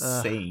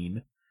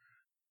insane.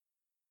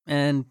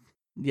 And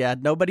yeah,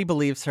 nobody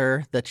believes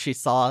her that she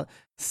saw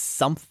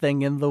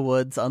something in the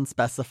woods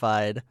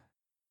unspecified,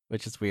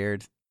 which is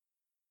weird.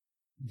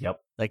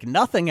 Yep. Like,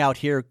 nothing out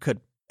here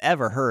could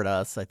ever hurt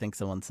us, I think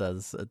someone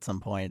says at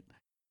some point.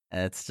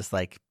 And it's just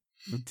like,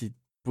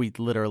 we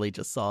literally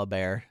just saw a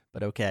bear,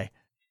 but okay.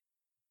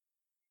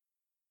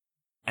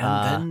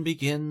 And then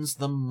begins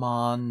the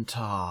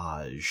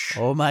montage.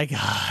 Oh my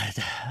god.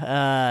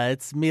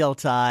 It's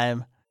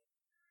mealtime.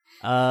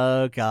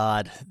 Oh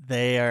god.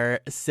 They are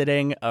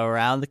sitting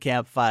around the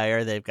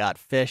campfire. They've got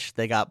fish.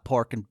 They got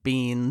pork and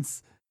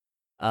beans.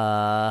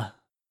 Gale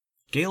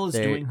is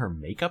doing her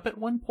makeup at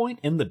one point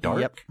in the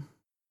dark? Yep.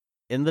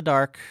 In the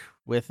dark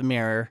with a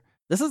mirror.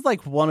 This is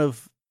like one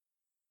of...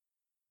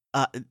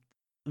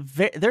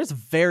 there's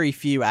very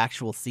few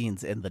actual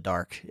scenes in the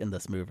dark in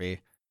this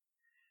movie.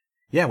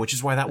 Yeah, which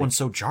is why that one's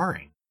so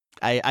jarring.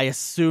 I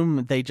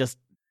assume they just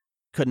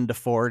couldn't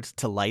afford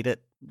to light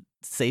it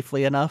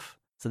safely enough,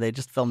 so they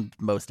just filmed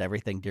most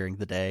everything during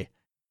the day.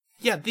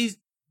 Yeah, these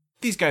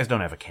guys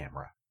don't have a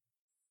camera.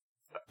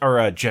 Or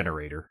a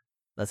generator.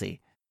 Let's see.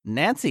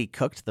 Nancy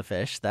cooked the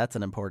fish. That's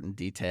an important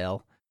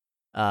detail.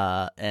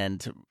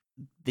 And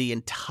the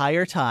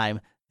entire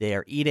time they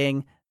are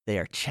eating, they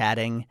are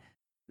chatting.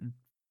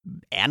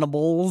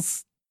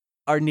 Animals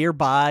are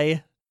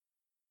nearby.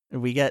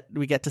 We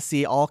get to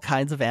see all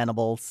kinds of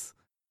animals,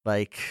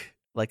 like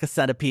a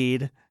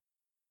centipede,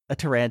 a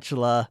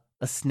tarantula,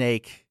 a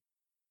snake.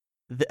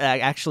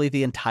 Actually,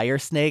 the entire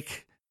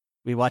snake.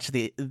 We watch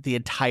the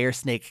entire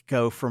snake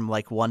go from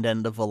like one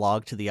end of the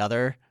log to the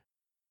other.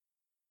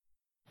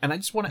 And I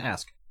just want to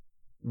ask,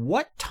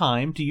 what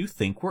time do you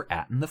think we're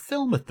at in the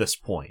film at this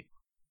point?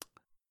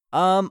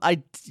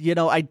 I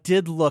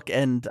did look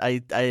and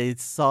I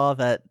saw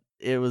that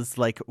it was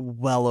like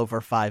well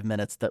over 5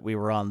 minutes that we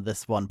were on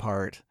this one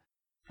part.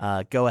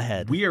 Go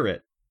ahead. We're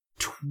at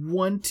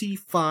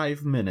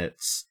 25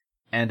 minutes,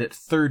 and at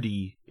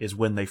 30 is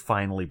when they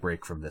finally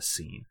break from this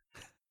scene.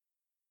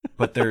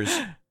 But there's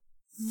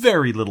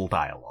very little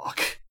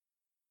dialogue.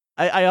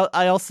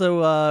 I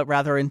also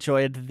rather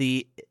enjoyed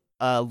the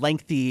a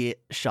lengthy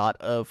shot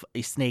of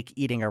a snake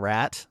eating a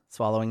rat,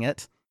 swallowing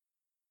it.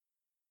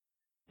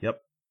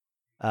 Yep.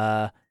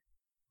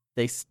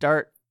 They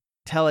start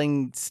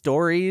telling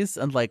stories,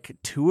 and like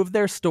 2 of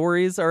their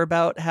stories are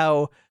about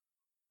how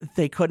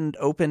they couldn't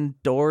open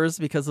doors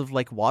because of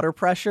like water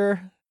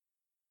pressure,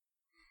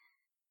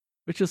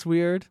 which is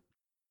weird.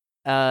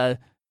 A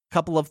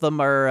couple of them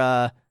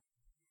are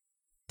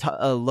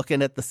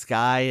looking at the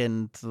sky,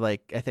 and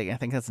like I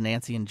think that's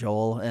Nancy and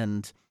Joel,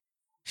 and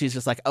she's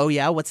just like, "Oh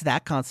yeah, what's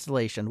that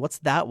constellation? What's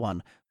that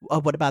one? Oh,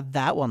 what about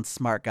that one,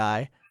 smart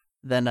guy?"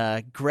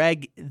 Then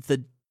Greg,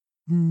 the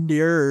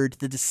nerd,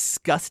 the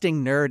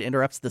disgusting nerd,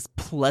 interrupts this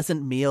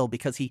pleasant meal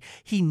because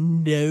he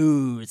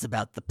knows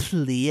about the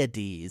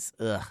Pleiades.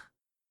 Ugh,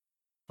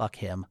 fuck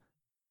him.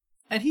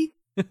 And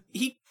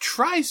he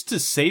tries to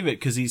save it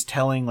because he's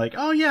telling like,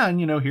 oh yeah,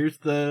 and here's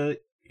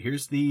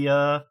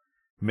the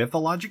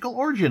mythological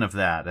origin of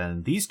that,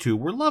 and these 2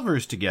 were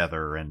lovers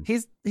together, and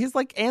he's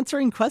like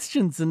answering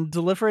questions and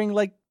delivering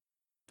like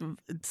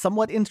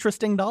somewhat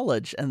interesting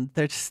knowledge, and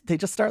they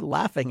just start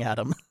laughing at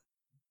him.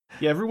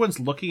 Yeah, everyone's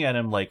looking at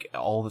him like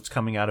all that's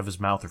coming out of his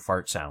mouth are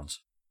fart sounds.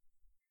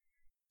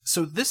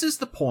 So this is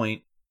the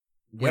point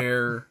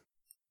where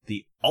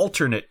the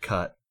alternate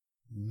cut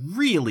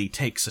really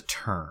takes a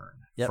turn,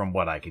 from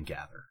what I can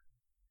gather.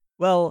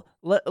 Well,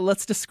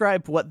 let's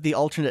describe what the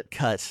alternate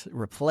cut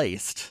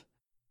replaced,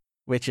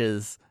 which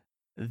is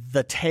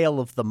the tail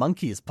of the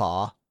monkey's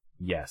paw.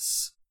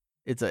 Yes.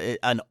 It's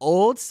an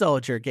old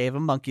soldier gave a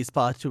monkey's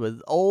paw to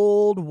his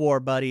old war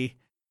buddy,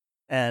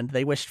 and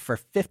they wished for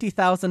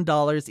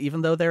 $50,000,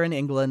 even though they're in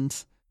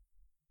England.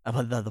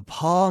 But the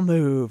paw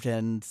moved,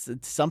 and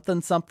something.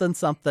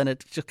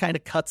 It just kind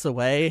of cuts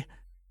away,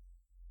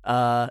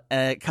 and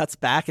it cuts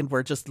back, and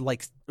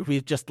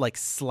we've just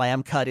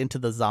slam cut into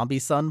the zombie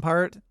son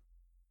part.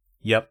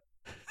 Yep.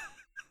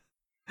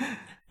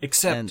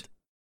 Except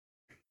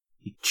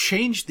he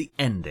changed the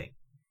ending.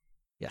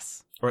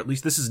 Yes. Or at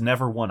least this is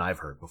never one I've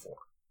heard before.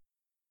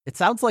 It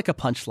sounds like a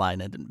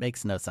punchline, and it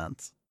makes no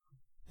sense.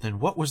 Then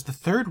what was the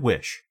third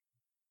wish?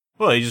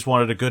 Well, he just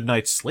wanted a good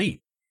night's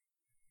sleep.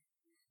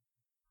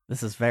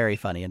 This is very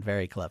funny and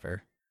very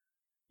clever.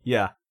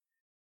 Yeah.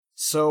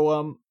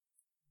 So,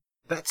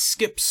 that's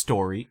Skip's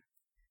story.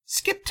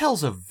 Skip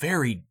tells a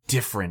very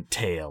different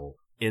tale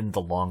in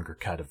the longer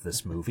cut of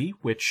this movie,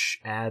 which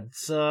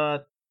adds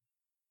a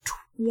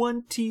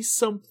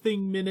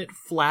 20-something minute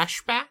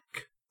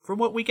flashback, from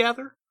what we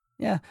gather.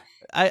 Yeah,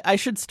 I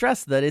should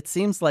stress that it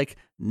seems like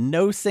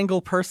no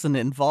single person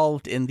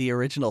involved in the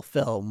original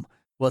film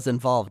was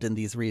involved in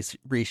these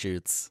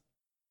reshoots.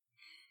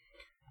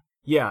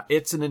 Yeah,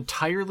 it's an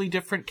entirely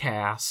different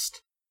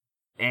cast,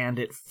 and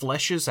it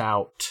fleshes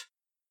out.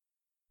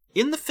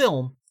 In the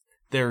film,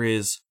 there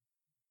is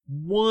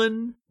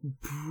one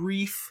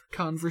brief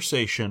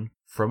conversation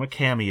from a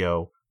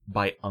cameo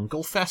by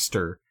Uncle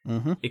Fester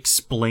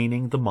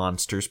explaining the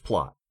monster's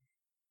plot.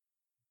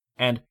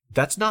 And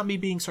that's not me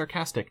being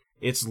sarcastic.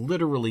 It's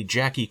literally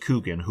Jackie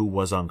Coogan, who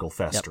was Uncle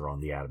Fester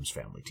on the Addams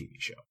Family TV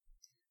show.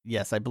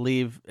 Yes, I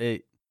believe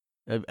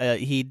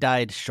he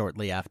died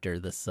shortly after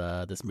this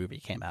movie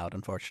came out,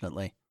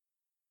 unfortunately.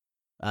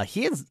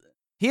 He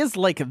is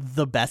like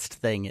the best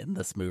thing in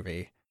this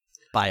movie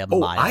by a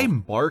mile. I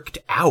marked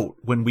out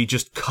when we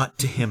just cut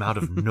to him out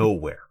of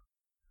nowhere.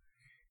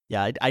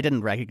 Yeah, I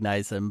didn't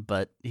recognize him,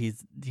 but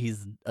he's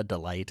a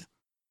delight.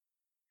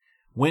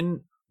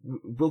 When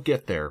we'll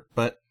get there,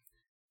 but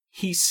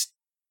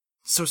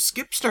so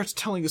Skip starts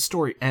telling a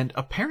story, and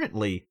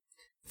apparently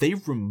they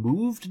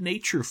removed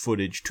nature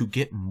footage to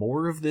get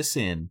more of this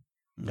in.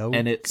 No,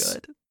 and it's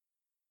good.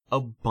 A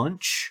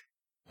bunch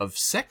of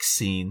sex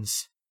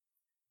scenes,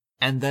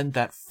 and then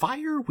that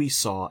fire we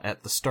saw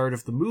at the start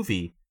of the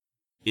movie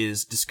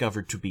is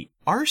discovered to be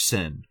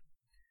arson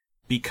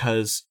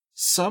because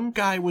some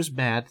guy was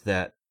mad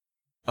that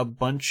a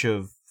bunch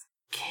of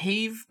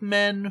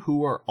cavemen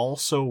who are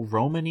also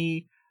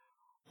Romani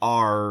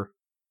are,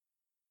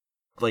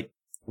 like,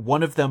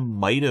 one of them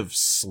might have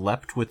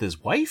slept with his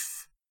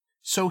wife,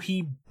 so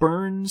he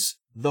burns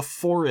the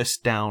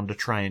forest down to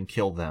try and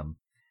kill them.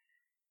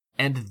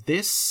 And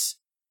this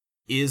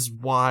is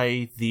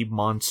why the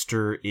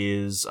monster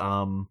is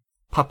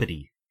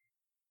puppety.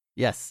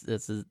 Yes,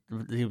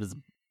 he was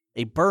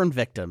a burn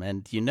victim,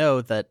 and you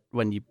know that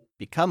when you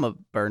become a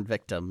burn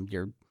victim,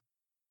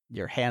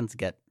 your hands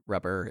get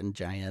rubber and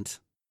giant,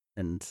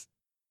 and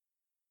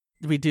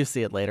we do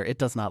see it later. It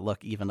does not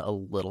look even a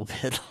little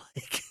bit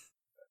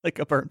like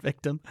a burn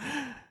victim.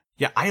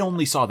 Yeah, I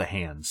only saw the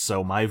hands,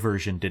 so my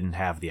version didn't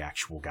have the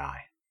actual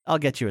guy. I'll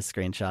get you a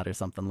screenshot or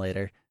something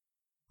later.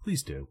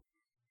 Please do.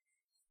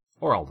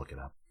 Or I'll look it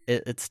up.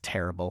 It's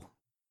terrible.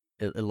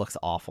 It looks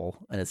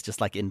awful, and it's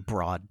just like in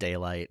broad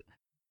daylight.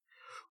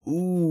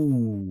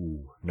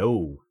 Ooh,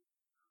 no.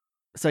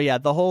 So yeah,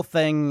 the whole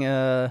thing,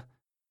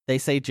 they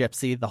say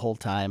gypsy the whole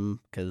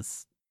time,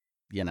 because,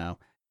 Yeah,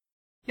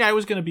 I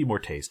was going to be more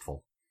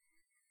tasteful.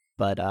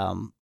 But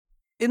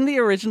in the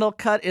original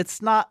cut,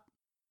 it's not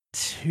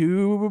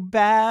too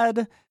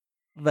bad.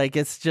 Like,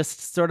 it's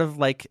just sort of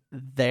like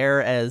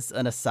there as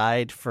an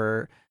aside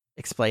for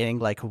explaining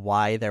like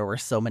why there were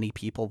so many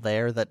people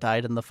there that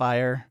died in the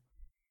fire.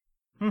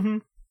 Mm-hmm.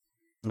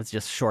 It's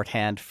just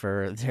shorthand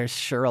for there's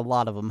sure a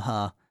lot of them,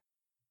 huh?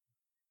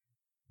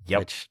 Yep.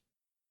 Which,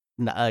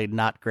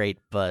 not great,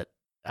 but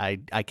I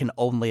can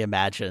only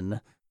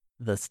imagine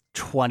this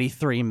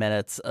 23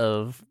 minutes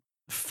of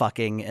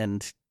fucking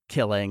and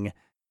killing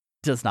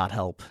does not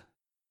help.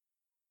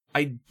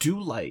 I do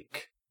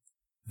like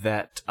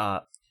that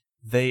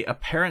they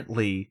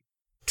apparently,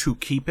 to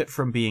keep it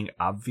from being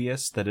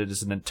obvious that it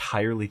is an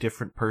entirely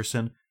different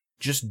person,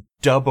 just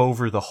dub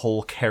over the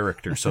whole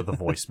character so the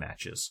voice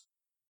matches.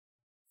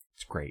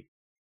 It's great.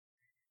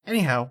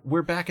 Anyhow,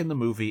 we're back in the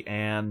movie,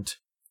 and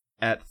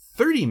at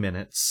 30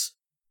 minutes,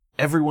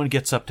 everyone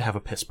gets up to have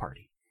a piss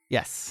party.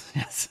 Yes.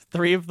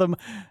 Three of them.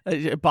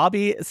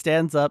 Bobby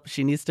stands up.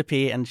 She needs to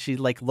pee, and she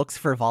like looks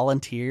for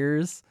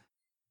volunteers.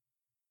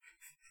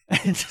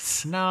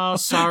 No,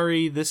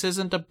 sorry, this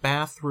isn't a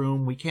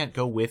bathroom. We can't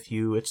go with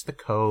you. It's the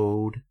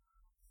code.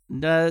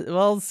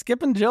 Well,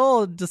 Skip and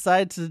Joel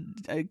decide to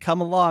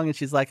come along, and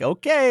she's like,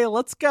 "Okay,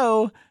 let's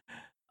go."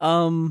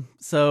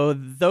 So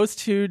those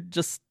two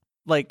just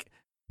like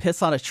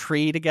piss on a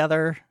tree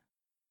together.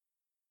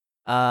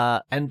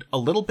 And a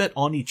little bit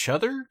on each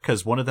other,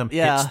 because one of them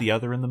hits the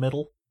other in the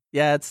middle.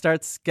 Yeah, it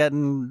starts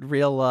getting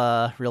real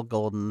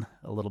golden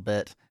a little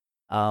bit.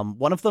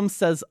 One of them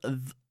says,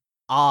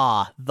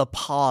 the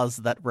pause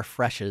that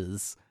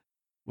refreshes,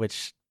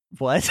 which,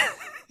 what?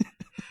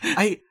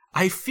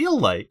 I feel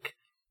like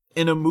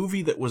in a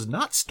movie that was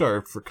not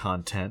starved for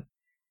content,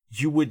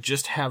 you would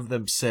just have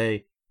them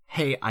say,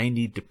 "Hey, I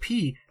need to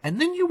pee,"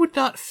 and then you would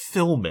not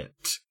film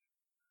it.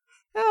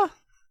 Yeah.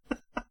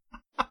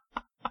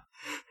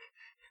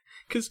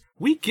 Because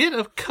we get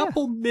a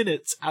couple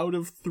minutes out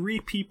of 3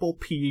 people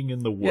peeing in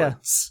the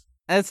woods.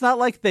 Yeah. And it's not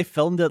like they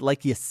filmed it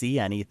like you see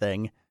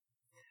anything.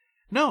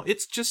 No,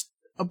 it's just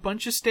a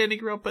bunch of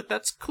standing around, but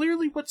that's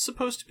clearly what's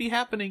supposed to be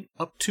happening,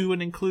 up to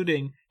and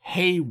including,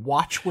 "Hey,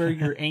 watch where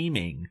you're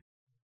aiming."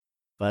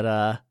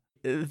 But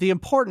the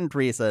important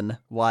reason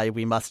why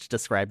we must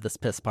describe this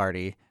piss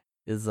party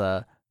is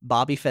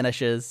Bobby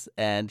finishes,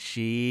 and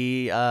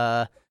she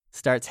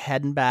starts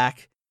heading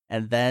back.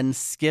 And then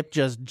Skip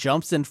just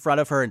jumps in front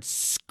of her and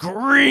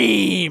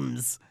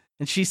screams.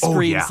 And she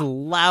screams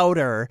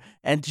louder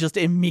and just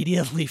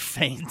immediately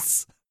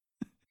faints.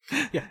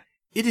 Yeah,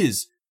 it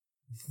is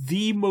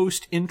the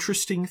most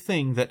interesting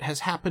thing that has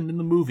happened in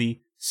the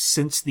movie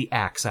since the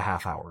axe a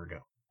half hour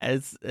ago.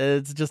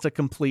 It's just a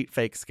complete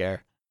fake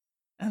scare.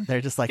 And they're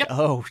just like,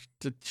 oh,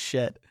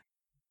 shit.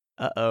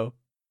 Uh-oh.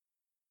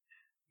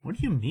 What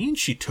do you mean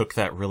she took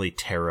that really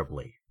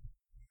terribly?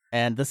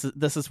 And this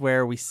is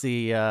where we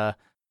see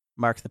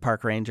Mark the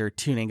Park Ranger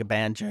tuning a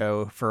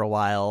banjo for a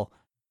while,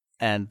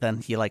 and then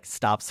he like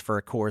stops for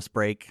a course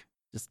break.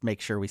 Just make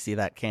sure we see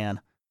that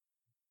can.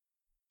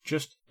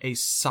 Just a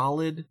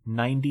solid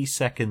 90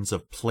 seconds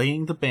of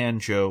playing the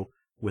banjo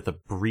with a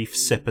brief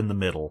sip in the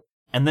middle,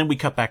 and then we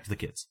cut back to the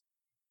kids.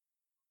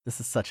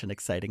 This is such an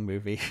exciting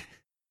movie.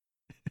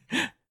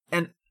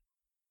 And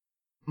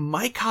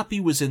my copy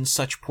was in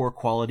such poor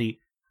quality,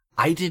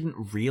 I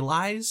didn't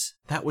realize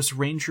that was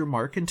Ranger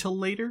Mark until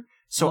later,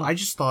 so I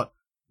just thought,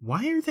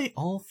 why are they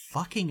all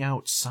fucking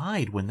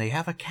outside when they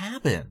have a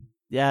cabin?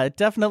 Yeah, it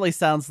definitely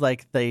sounds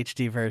like the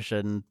HD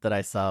version that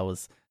I saw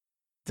was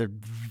a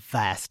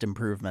vast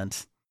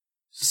improvement.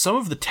 Some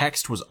of the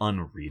text was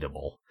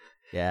unreadable.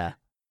 Yeah.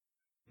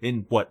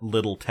 In what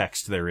little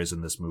text there is in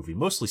this movie,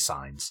 mostly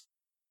signs.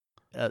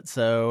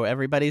 So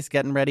everybody's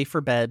getting ready for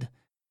bed.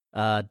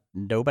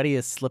 Nobody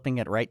is slipping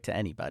it right to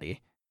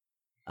anybody.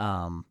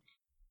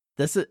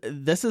 This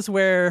is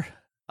where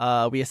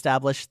we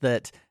establish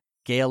that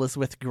Gale is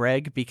with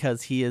Greg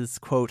because he is,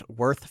 quote,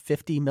 worth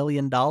 $50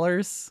 million.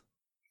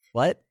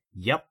 What?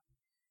 Yep.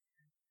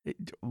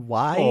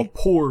 Why? Oh,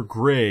 poor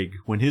Greg.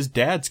 When his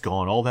dad's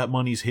gone, all that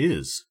money's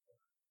his.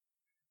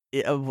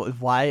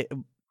 Why?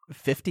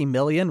 50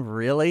 million?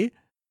 Really?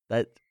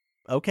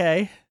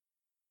 Okay.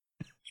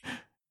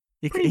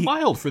 Pretty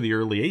wild for the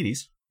early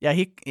 80s. Yeah,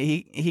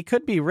 he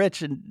could be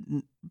rich,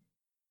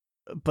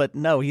 but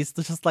no, he's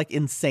just like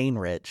insane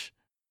rich.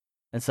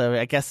 And so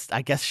I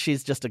guess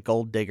she's just a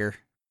gold digger.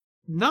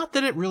 Not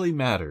that it really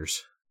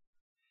matters.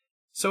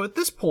 So at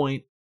this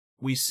point,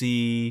 we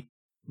see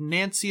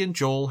Nancy and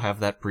Joel have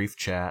that brief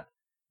chat.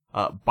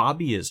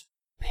 Bobby is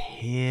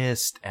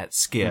pissed at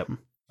Skip. Mm-hmm.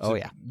 Oh,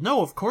 yeah.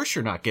 No, of course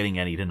you're not getting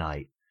any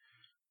tonight.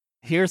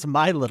 Here's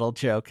my little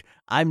joke.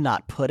 I'm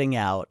not putting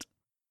out.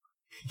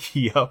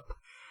 Yep.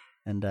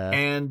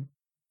 And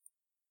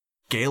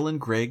Gale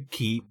and Greg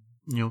keep,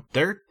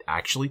 they're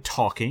actually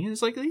talking. And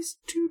it's like, these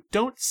two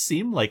don't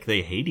seem like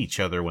they hate each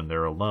other when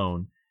they're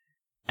alone.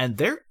 And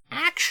they're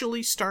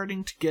actually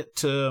starting to get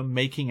to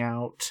making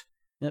out.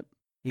 Yep.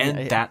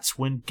 And that's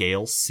when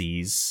Gale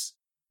sees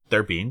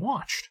they're being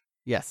watched.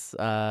 Yes.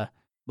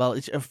 Well,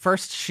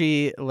 first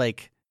she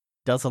like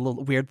does a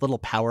weird little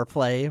power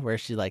play where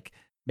she like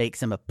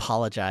makes him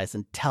apologize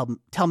and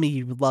tell me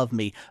you love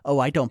me. Oh,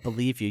 I don't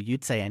believe you.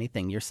 You'd say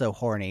anything. You're so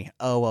horny.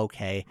 Oh,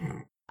 okay.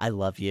 I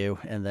love you.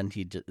 And then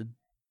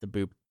the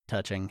boob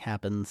touching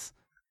happens.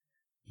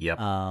 Yep.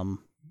 Let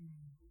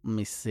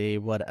me see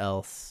what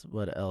else.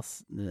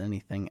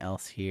 Anything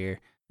else here?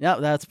 No,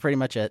 that's pretty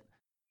much it.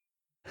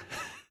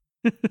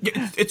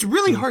 It's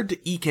really hard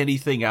to eke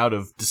anything out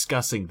of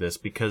discussing this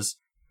because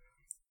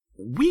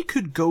we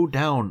could go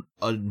down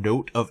a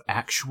note of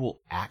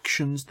actual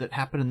actions that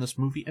happen in this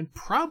movie and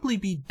probably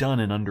be done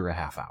in under a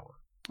half hour.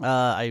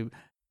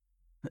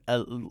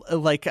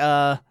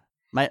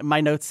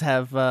 My notes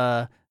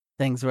have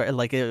things where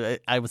like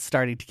I was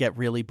starting to get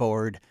really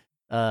bored.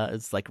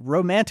 It's like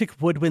romantic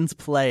woodwinds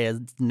play as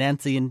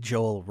Nancy and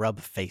Joel rub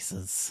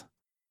faces.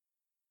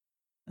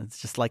 It's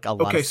just like a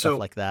lot of stuff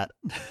like that.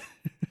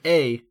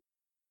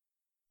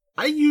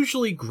 I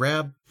usually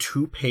grab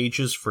 2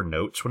 pages for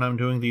notes when I'm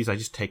doing these. I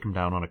just take them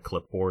down on a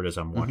clipboard as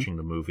I'm watching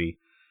the movie.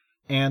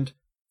 And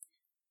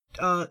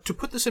to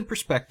put this in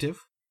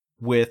perspective,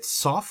 with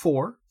Saw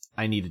 4,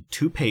 I needed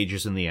 2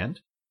 pages in the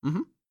end.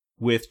 Mm-hmm.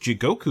 With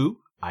Jigoku,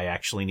 I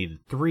actually needed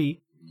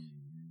 3.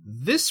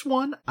 This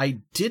one,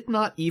 I did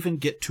not even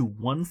get to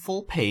 1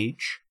 full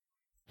page.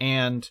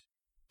 And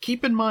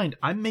keep in mind,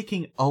 I'm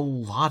making a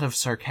lot of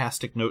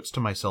sarcastic notes to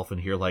myself in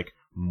here, like,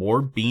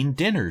 more bean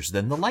dinners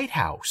than the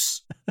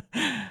lighthouse.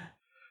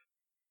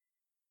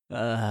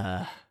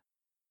 So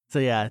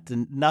yeah,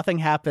 nothing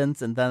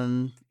happens, and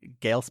then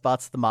Gale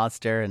spots the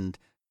monster, and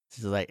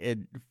she's like, it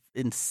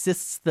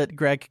insists that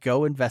Greg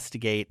go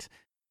investigate.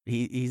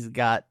 He's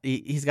got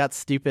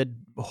stupid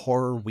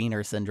horror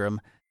wiener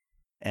syndrome,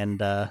 and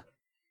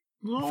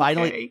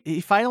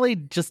he finally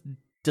just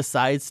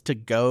decides to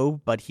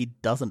go, but he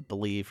doesn't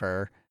believe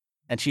her,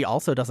 and she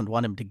also doesn't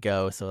want him to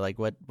go. So like,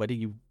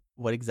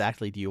 what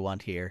exactly do you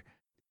want here?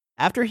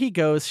 After he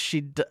goes,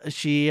 she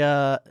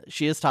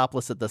is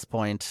topless at this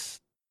point.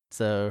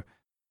 So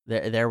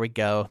there we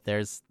go.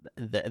 There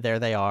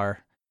they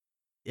are.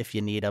 If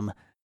you need them,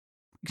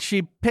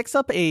 she picks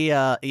up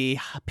a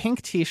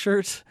pink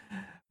T-shirt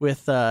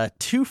with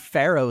 2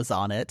 pharaohs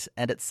on it,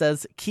 and it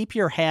says "Keep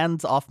your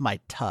hands off my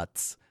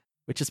tuts,"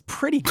 which is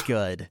pretty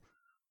good,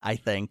 I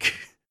think.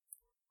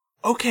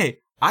 Okay.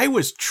 I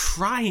was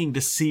trying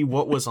to see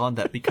what was on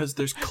that because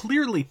there's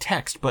clearly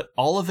text, but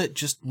all of it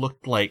just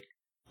looked like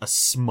a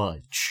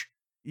smudge.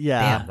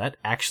 Yeah. Damn, that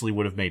actually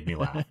would have made me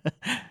laugh.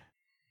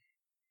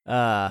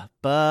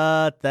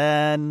 But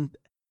then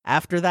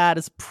after that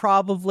is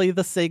probably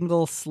the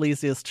single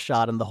sleaziest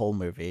shot in the whole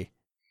movie.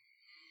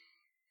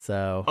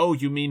 So. Oh,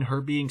 you mean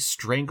her being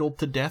strangled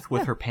to death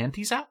with her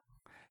panties out?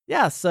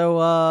 Yeah,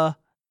 so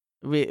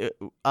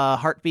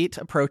Heartbeat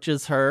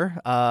approaches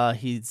her.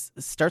 He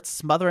starts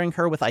smothering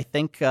her with, I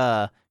think,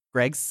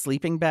 Greg's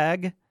sleeping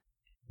bag.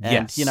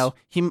 And yes.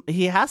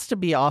 He has to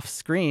be off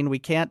screen. We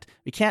can't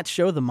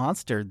show the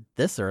monster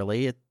this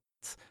early.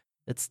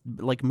 It's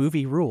like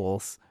movie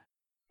rules.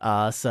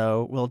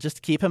 So we'll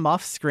just keep him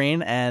off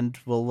screen, and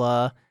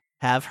we'll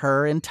have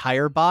her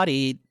entire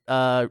body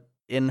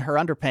in her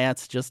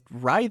underpants just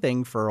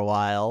writhing for a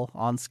while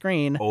on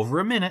screen. Over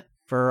a minute.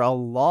 For a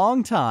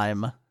long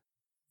time.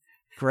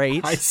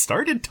 Great. I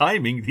started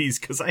timing these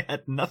because I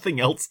had nothing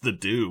else to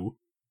do.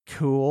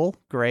 Cool.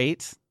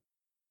 Great.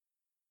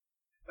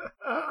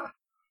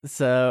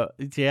 So,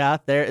 yeah,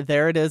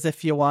 there it is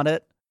if you want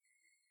it.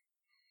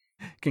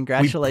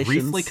 Congratulations.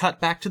 We briefly cut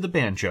back to the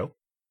banjo.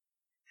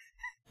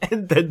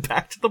 And then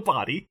back to the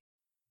body.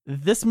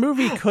 This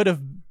movie could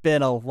have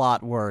been a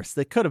lot worse.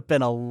 There could have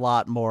been a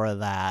lot more of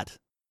that.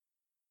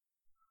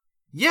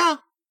 Yeah.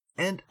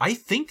 And I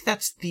think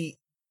that's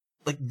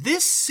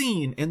this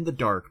scene in the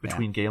dark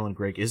between Gale and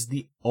Greg is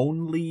the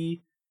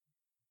only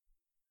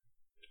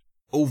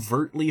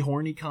overtly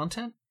horny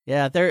content.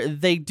 Yeah,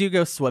 they do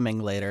go swimming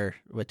later,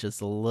 which is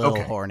a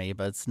little horny,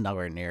 but it's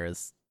nowhere near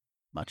as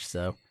much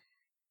so.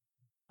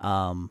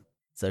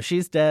 So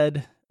she's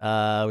dead.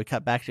 We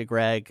cut back to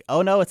Greg.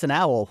 Oh no, it's an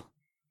owl.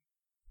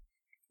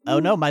 Oh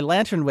no, my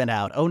lantern went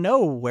out. Oh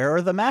no, where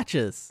are the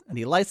matches? And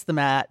he lights the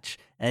match,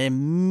 and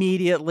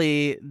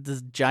immediately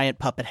the giant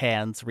puppet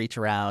hands reach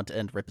around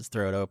and rip his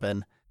throat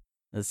open.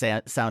 The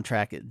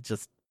soundtrack is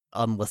just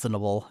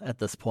unlistenable at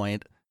this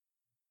point.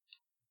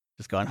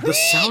 Just going. The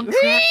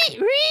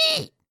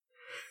soundtrack.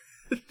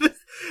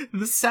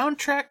 The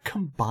soundtrack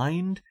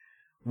combined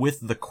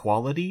with the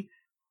quality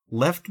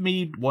left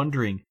me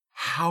wondering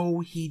how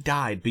he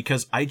died,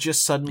 because I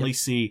just suddenly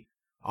see,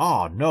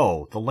 oh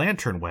no, the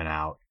lantern went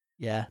out.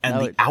 Yeah. And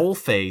the owl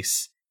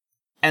face.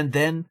 And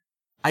then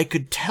I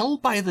could tell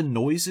by the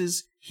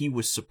noises he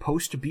was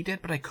supposed to be dead,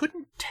 but I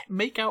couldn't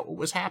make out what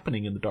was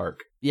happening in the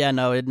dark. Yeah,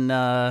 no,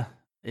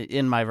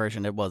 in my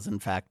version, it was in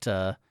fact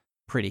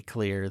pretty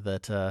clear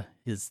that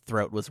his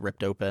throat was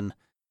ripped open.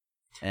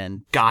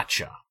 And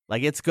gotcha.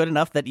 Like, it's good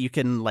enough that you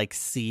can like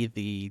see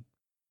the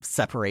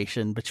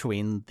separation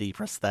between the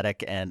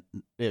prosthetic and,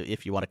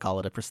 if you want to call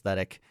it a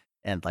prosthetic,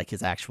 and like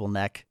his actual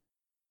neck.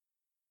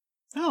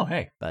 Oh,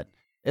 hey. But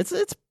it's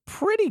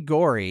pretty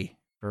gory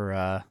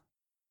for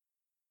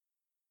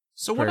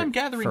So what I'm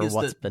gathering is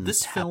that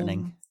this happening.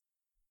 film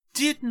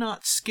did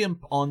not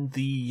skimp on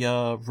the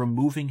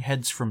removing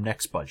heads from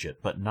next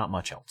budget, but not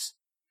much else.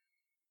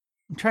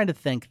 I'm trying to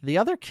think. The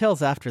other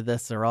kills after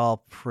this are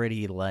all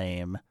pretty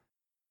lame.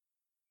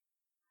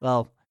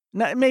 Well,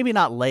 maybe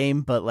not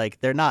lame, but like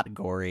they're not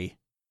gory.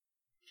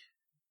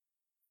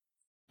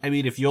 I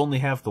mean, if you only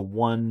have the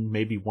one,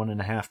 maybe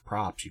 1.5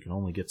 props, you can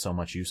only get so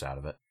much use out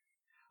of it.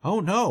 Oh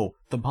no,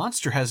 the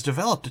monster has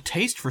developed a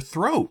taste for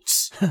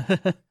throats.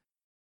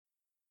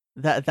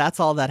 That's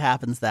all that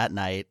happens that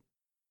night.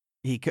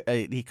 He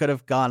could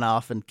have gone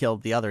off and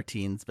killed the other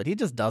teens, but he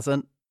just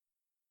doesn't.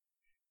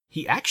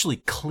 He actually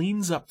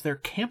cleans up their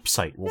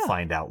campsite, we'll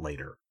find out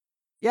later.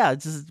 Yeah,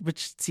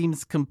 which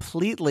seems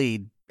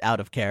completely out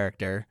of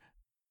character.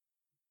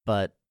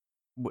 But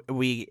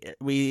we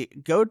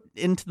go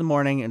into the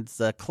morning, and it's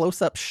a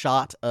close-up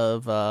shot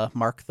of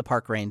Mark the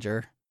park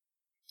ranger.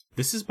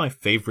 This is my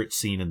favorite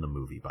scene in the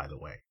movie, by the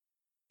way.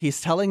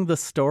 He's telling the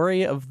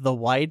story of the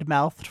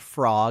wide-mouthed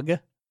frog.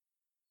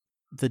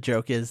 The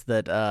joke is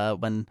that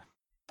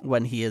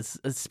when he is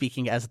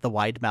speaking as the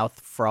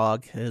wide-mouthed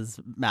frog, his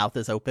mouth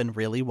is open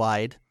really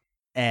wide,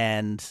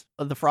 and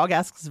the frog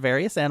asks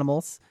various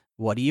animals,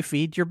 "What do you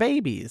feed your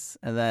babies?"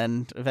 And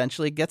then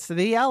eventually gets to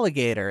the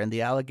alligator, and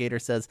the alligator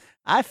says,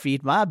 "I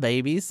feed my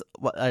babies."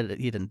 Well,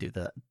 he didn't do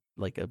that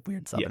like a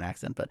weird southern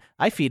accent, but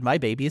 "I feed my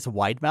babies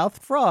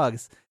wide-mouthed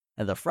frogs."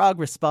 And the frog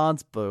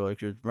responds, "But like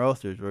his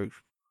mouth is like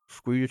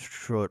squeezed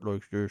shut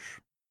like this."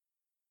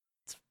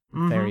 It's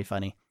very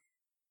funny.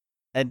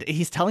 And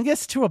he's telling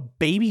us to a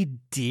baby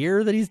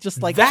deer that he's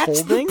just like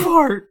That's holding. The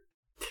part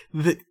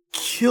that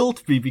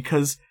killed me,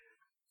 because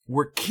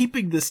we're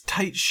keeping this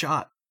tight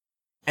shot,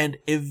 and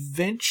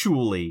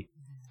eventually,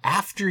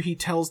 after he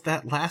tells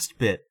that last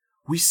bit,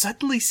 we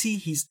suddenly see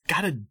he's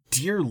got a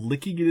deer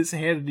licking in his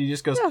hand, and he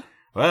just goes,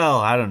 "Well,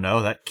 I don't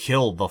know, that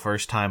killed the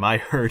first time I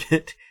heard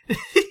it."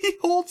 He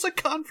holds a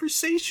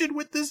conversation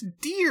with this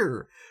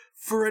deer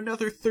for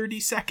another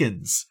 30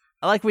 seconds.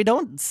 Like, we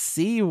don't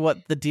see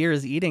what the deer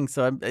is eating,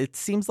 so it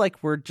seems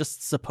like we're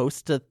just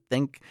supposed to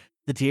think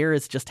the deer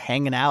is just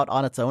hanging out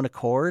on its own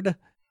accord,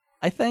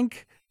 I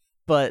think.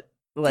 But,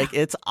 like,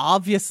 it's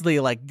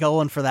obviously, like,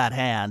 going for that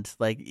hand.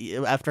 Like,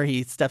 after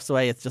he steps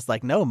away, it's just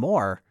like, no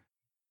more.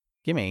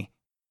 Gimme.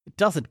 It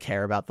doesn't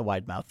care about the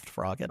wide-mouthed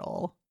frog at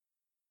all.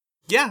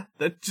 Yeah,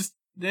 that just...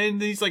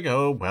 And he's like,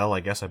 "Oh, well,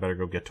 I guess I better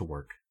go get to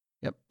work."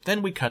 Yep.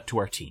 Then we cut to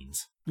our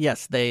teens.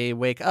 Yes, they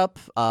wake up,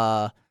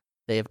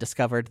 they have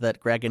discovered that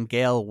Greg and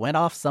Gail went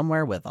off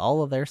somewhere with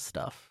all of their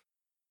stuff.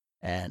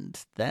 And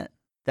then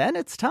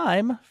it's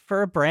time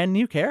for a brand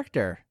new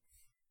character.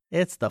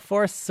 It's the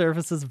Forest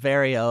Service's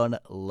very own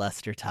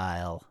Lester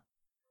Tile.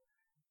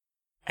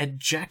 And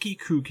Jackie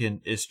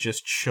Coogan is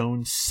just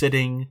shown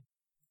sitting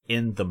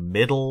in the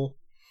middle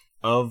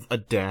of a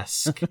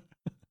desk.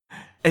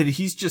 And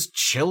he's just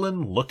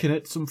chilling, looking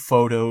at some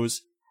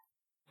photos.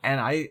 And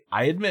I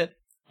admit,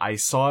 I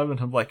saw him and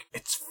I'm like,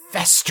 it's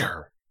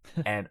Fester!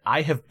 And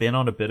I have been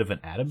on a bit of an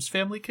Addams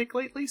Family kick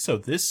lately, so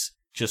this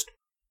just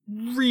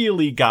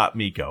really got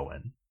me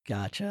going.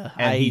 Gotcha.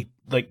 And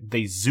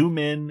they zoom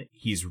in,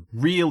 he's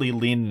really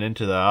leaning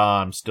into the,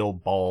 I'm still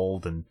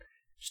bald, and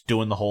just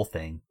doing the whole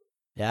thing.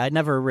 Yeah, I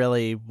never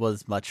really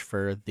was much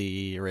for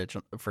the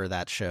original, for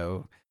that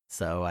show,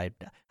 so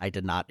I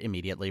did not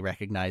immediately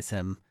recognize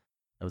him.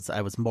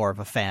 I was more of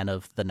a fan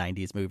of the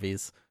 90s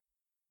movies.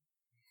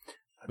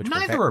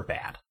 Neither are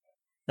bad.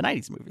 The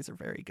 90s movies are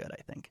very good,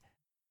 I think.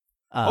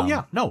 Oh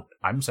yeah, no,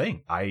 I'm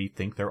saying I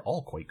think they're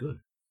all quite good.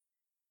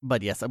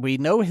 But yes, we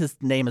know his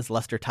name is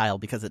Lester Tile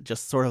because it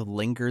just sort of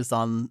lingers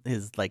on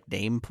his like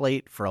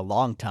nameplate for a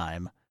long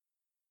time.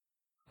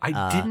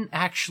 I didn't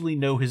actually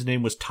know his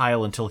name was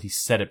Tile until he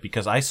said it,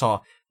 because I saw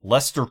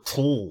Lester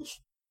Tull.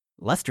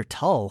 Lester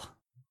Tull?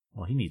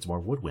 Well, he needs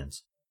more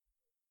woodwinds.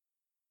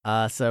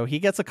 So he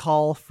gets a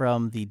call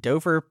from the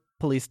Dover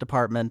Police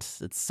Department.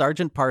 It's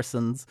Sergeant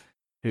Parsons,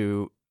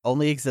 who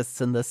only exists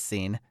in this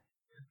scene.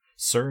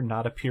 Sir,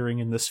 not appearing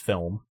in this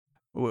film.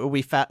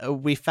 We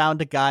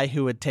found a guy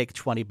who would take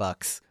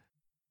 $20.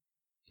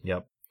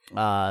 Yep.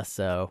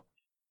 So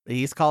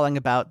he's calling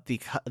about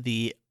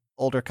the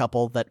older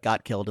couple that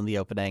got killed in the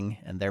opening,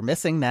 and they're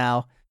missing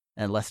now.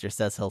 And Lester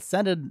says he'll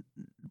send a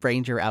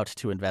ranger out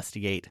to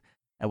investigate.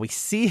 And we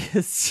see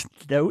his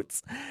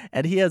notes,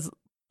 and he has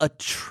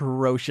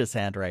atrocious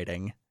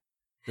handwriting,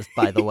 just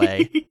by the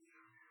way.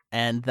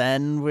 And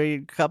then we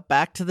cut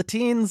back to the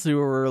teens who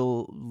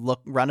were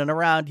running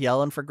around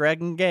yelling for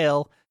Greg and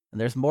Gail. And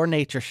there's more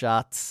nature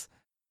shots.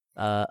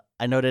 I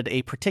noted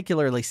a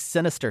particularly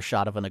sinister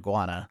shot of an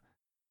iguana.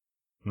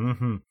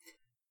 Mm-hmm.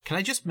 Can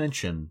I just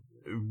mention,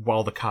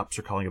 while the cops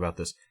are calling about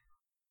this,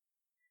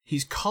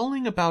 he's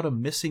calling about a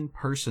missing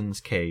persons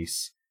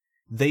case.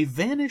 They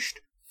vanished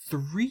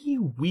 3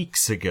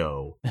 weeks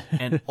ago,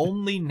 and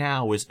only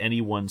now is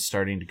anyone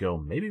starting to go,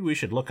 maybe we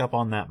should look up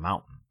on that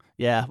mountain.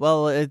 Yeah,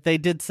 well, they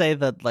did say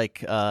that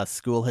like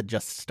school had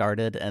just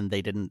started and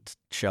they didn't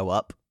show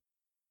up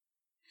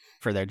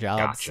for their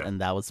jobs, Gotcha.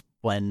 And that was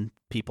when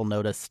people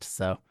noticed,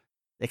 so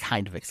they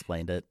kind of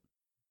explained it.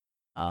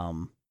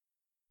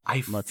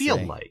 I Let's feel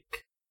see.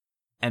 like,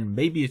 and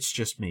maybe it's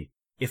just me,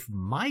 if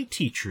my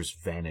teachers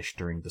vanished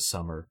during the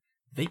summer,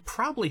 they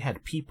probably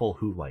had people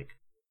who, like,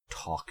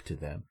 talk to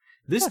them.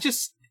 This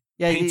just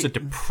paints a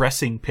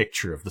depressing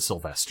picture of the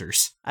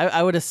Sylvesters.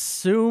 I would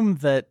assume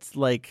that,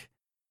 like,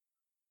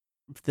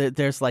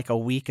 there's like a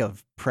week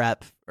of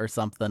prep or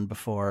something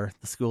before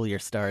the school year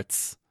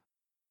starts.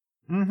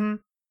 Mm-hmm.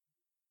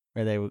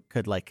 Where they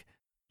could like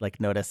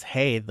notice,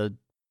 hey, the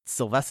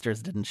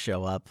Sylvesters didn't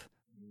show up.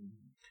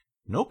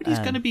 Nobody's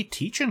going to be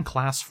teaching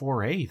Class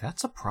 4A.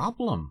 That's a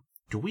problem.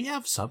 Do we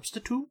have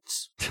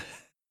substitutes?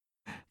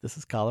 This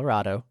is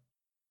Colorado.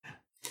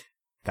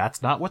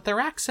 That's not what their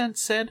accent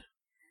said.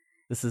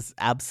 This is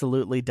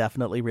absolutely,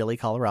 definitely, really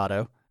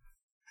Colorado.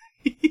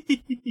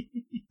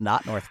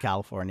 Not North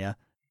California.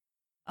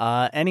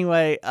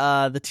 Anyway,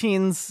 the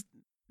teens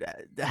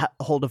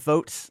hold a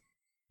vote,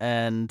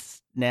 and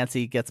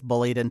Nancy gets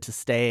bullied into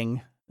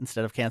staying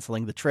instead of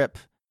canceling the trip.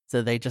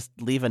 So they just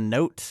leave a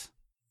note.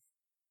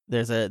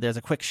 There's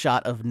a quick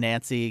shot of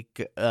Nancy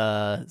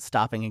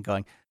stopping and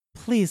going,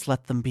 "Please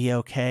let them be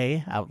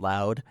okay," out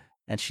loud.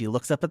 And she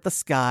looks up at the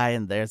sky,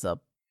 and there's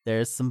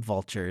some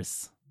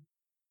vultures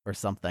or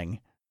something.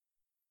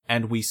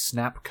 And we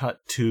snap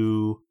cut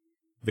to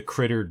the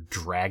critter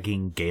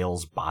dragging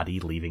Gale's body,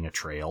 leaving a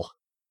trail.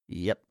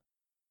 Yep.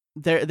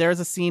 There's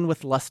a scene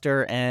with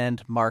Lester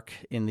and Mark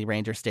in the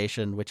ranger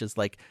station, which is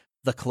like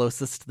the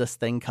closest this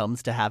thing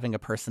comes to having a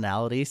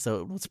personality,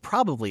 so it was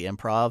probably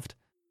improv'd.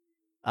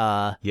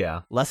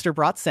 Yeah. Lester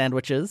brought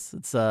sandwiches.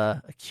 It's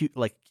a cute,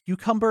 like,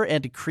 cucumber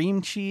and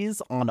cream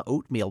cheese on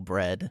oatmeal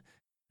bread.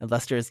 And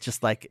Lester is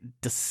just like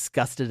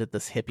disgusted at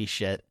this hippie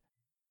shit.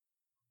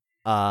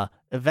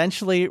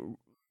 Eventually,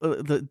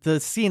 the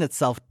scene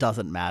itself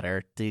doesn't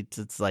matter.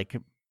 It's like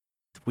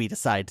we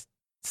decide to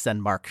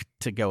send Mark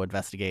to go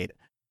investigate.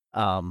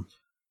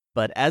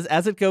 But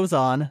as it goes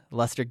on,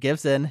 Lester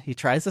gives in. He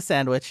tries a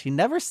sandwich. He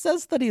never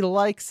says that he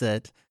likes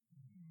it,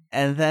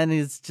 and then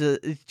he's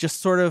just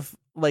sort of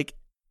like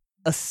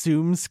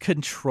assumes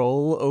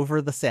control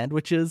over the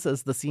sandwiches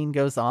as the scene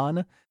goes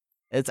on.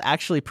 It's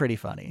actually pretty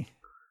funny.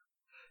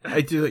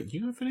 I do like,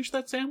 you gonna finish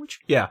that sandwich?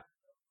 Yeah.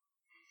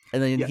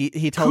 And then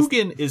he tells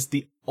Coogan is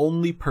the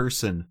only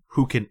person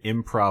who can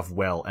improv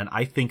well, and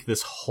I think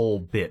this whole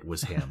bit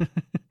was him.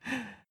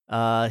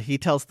 He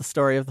tells the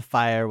story of the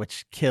fire,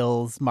 which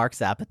kills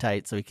Mark's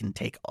appetite, so he can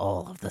take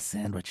all of the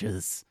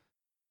sandwiches.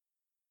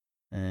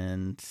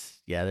 And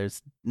yeah,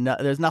 there's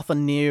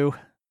nothing new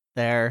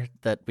there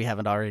that we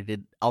haven't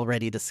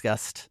already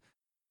discussed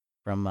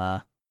from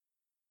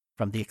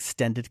the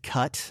extended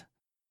cut.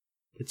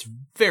 It's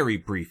very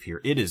brief here.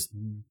 It is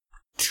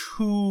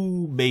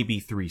 2, maybe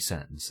 3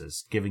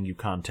 sentences, giving you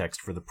context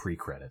for the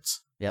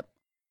pre-credits. Yep.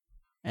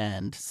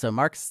 And so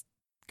Mark's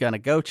gonna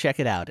go check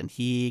it out, and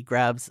he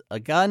grabs a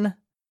gun.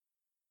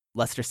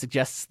 Lester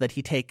suggests that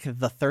he take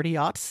the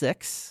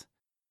 30-06,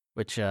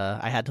 which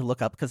I had to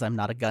look up because I'm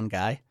not a gun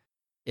guy.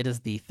 It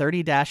is the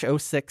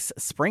 30-06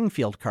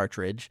 Springfield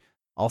cartridge,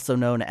 also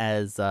known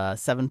as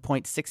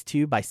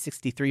 7.62 by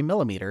 63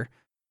 millimeter,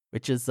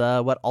 which is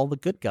what all the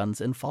good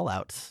guns in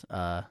Fallout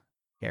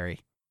carry.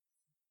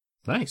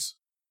 Nice.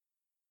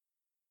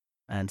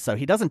 And so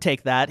he doesn't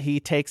take that. He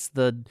takes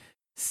the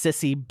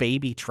sissy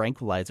baby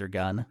tranquilizer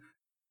gun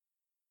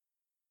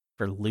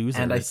for losers.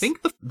 And I think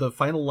the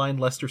final line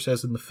Lester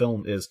says in the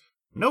film is,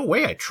 "No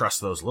way I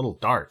trust those little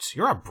darts.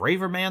 You're a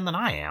braver man than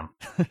I am."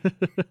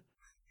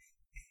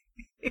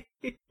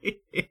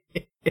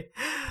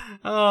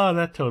 Oh,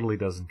 that totally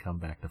doesn't come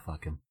back to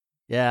fuck him.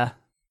 Yeah.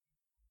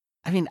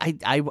 I mean,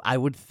 I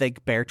would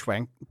think bear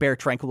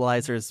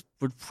tranquilizers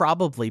would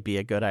probably be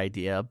a good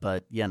idea,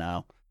 but, you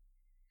know,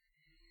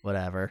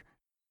 whatever.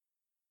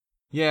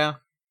 Yeah.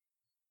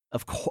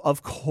 Of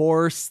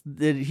course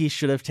that he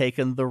should have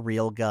taken the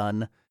real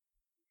gun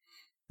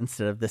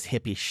instead of this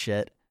hippie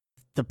shit.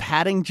 The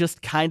padding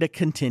just kind of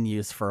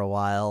continues for a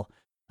while.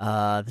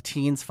 The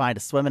teens find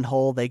a swimming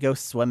hole. They go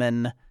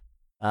swimming.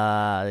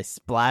 They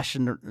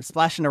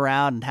splashing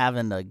around and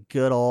having a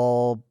good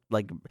old,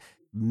 like,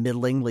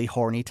 middlingly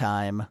horny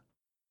time.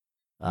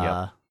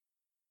 Yep.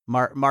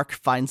 Mark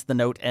finds the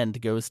note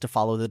and goes to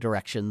follow the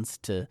directions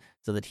so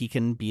that he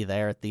can be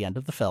there at the end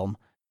of the film.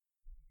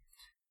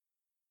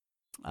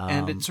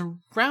 And it's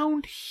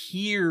around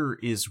here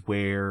is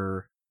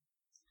where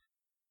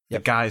the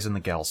guys and the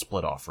gals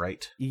split off,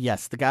 right?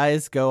 Yes, the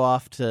guys go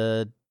off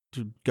to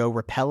go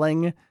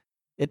rappelling,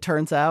 it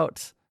turns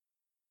out.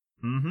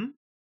 Mm-hmm.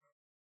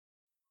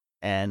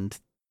 And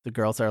the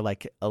girls are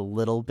like a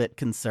little bit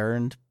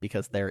concerned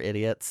because they're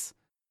idiots.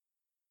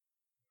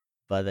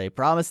 But they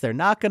promise they're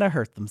not going to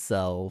hurt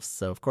themselves,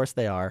 so of course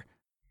they are.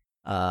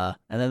 And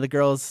then the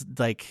girls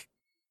like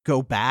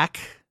go back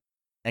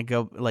and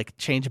go like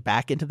change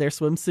back into their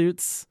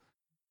swimsuits.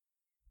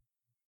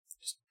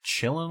 Just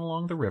chilling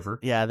along the river.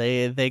 Yeah,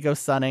 they go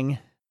sunning.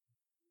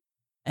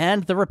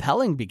 And the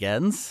rappelling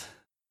begins.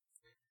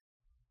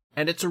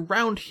 And it's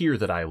around here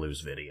that I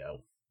lose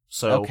video.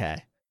 So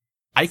okay.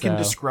 I can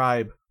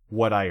describe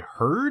what I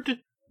heard,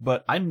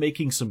 but I'm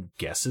making some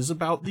guesses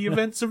about the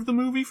events of the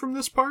movie from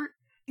this part.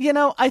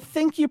 I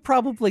think you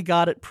probably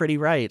got it pretty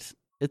right.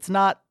 It's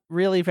not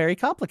really very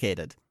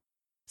complicated.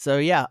 So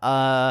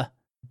yeah,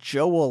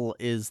 Joel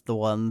is the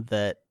one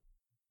that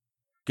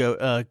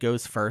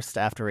goes first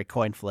after a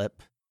coin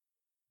flip.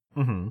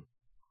 Mm-hmm.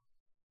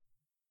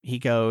 He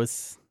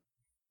goes.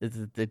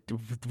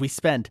 We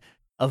spend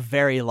a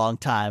very long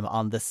time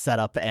on this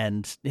setup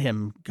and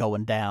him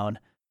going down.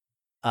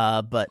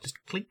 But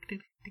Just clink,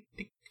 clink, clink,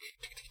 clink, clink.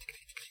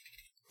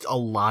 A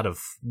lot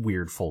of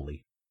weird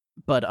Foley.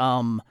 But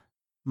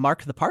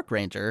Mark the park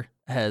ranger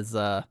has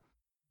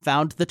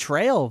found the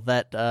trail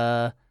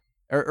that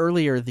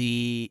earlier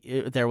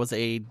there was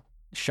a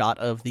shot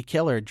of the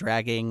killer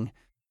dragging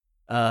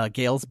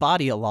Gail's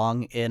body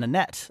along in a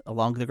net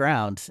along the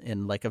ground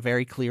in like a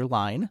very clear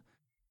line.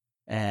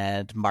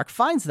 And Mark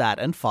finds that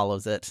and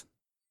follows it.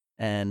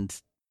 And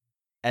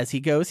as he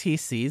goes, he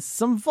sees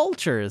some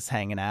vultures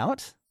hanging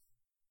out,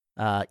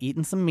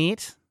 eating some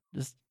meat,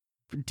 just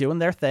doing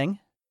their thing.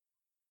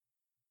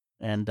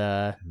 And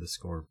the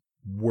score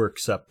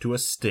works up to a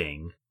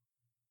sting.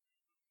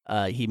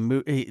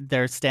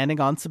 They're standing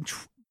on some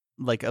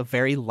like a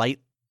very light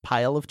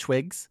pile of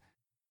twigs.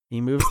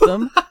 He moves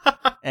them,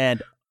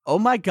 and oh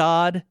my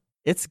god,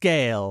 it's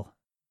Gail.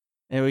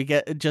 And we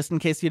get, just in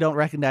case you don't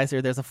recognize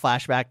her, there's a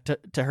flashback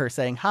to her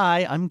saying,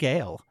 "Hi, I'm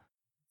Gail."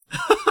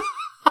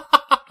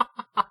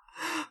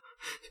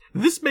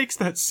 This makes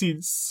that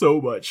scene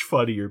so much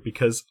funnier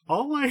because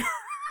all I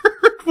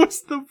heard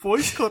was the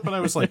voice clip, and I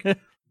was like,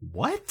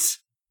 what?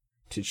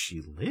 Did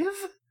she live?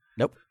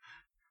 Nope.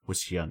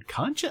 Was she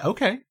unconscious?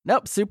 Okay.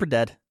 Nope, super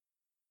dead.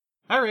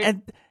 All right.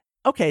 And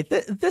okay,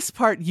 this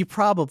part you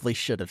probably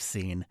should have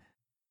seen.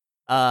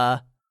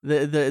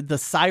 The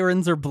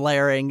sirens are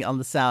blaring on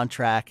the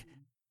soundtrack,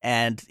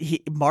 and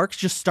Mark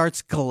just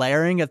starts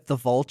glaring at the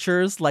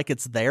vultures like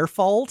it's their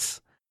fault,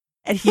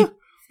 and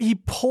he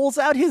pulls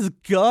out his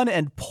gun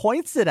and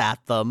points it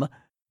at them,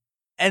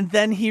 and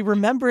then he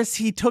remembers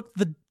he took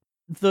the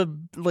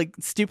like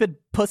stupid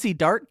pussy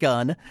dart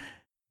gun,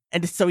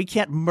 and so he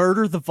can't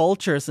murder the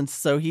vultures, and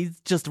so he's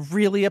just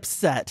really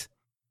upset.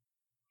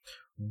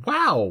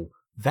 Wow,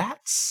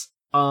 that's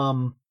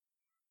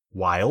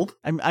wild.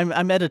 I'm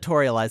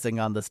editorializing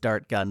on this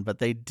dart gun, but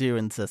they do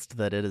insist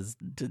that it is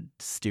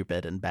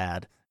stupid and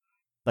bad.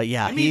 But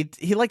yeah, I mean,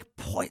 he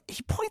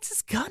points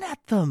his gun at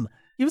them.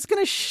 He was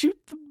gonna shoot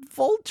the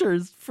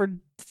vultures for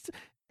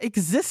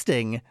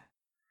existing.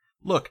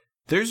 Look,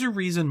 there's a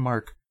reason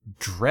Mark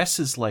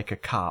dresses like a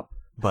cop,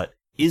 but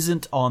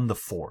isn't on the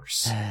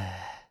force.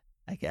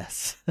 I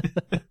guess.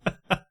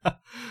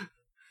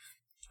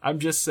 I'm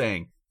just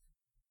saying.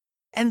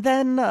 And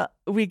then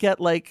we get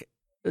like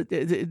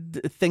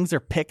things are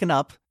picking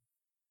up,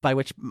 by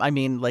which I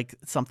mean like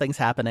something's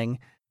happening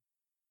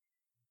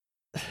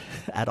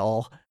at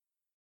all.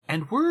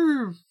 And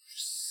we're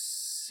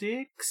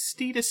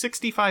 60 to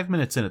 65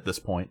 minutes in at this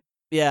point.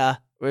 Yeah,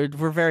 we're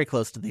very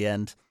close to the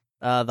end.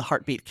 The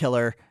heartbeat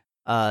killer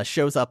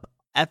shows up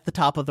at the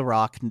top of the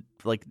rock,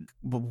 like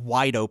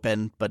wide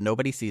open, but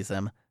nobody sees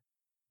him.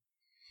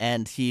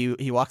 And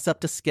he walks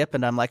up to Skip,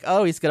 and I'm like,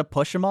 oh, he's gonna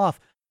push him off.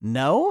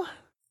 No.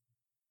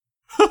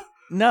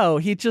 No,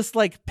 he just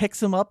like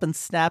picks him up and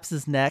snaps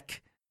his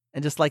neck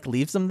and just like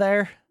leaves him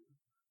there.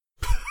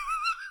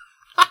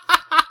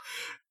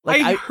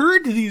 Like, I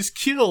heard these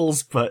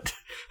kills, but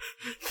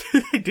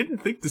I didn't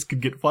think this could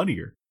get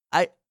funnier.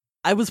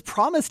 I was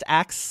promised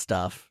axe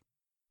stuff.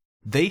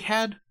 They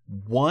had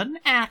one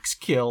axe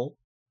kill,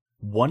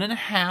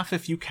 1.5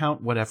 if you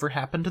count whatever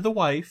happened to the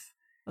wife.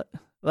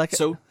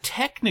 So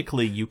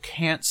technically, you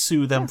can't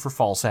sue them for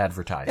false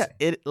advertising.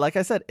 Yeah, like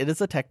I said, it is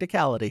a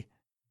technicality.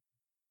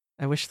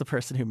 I wish the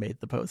person who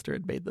made the poster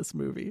had made this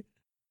movie.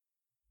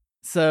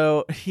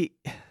 So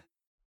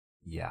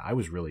Yeah, I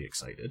was really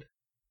excited.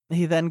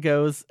 He then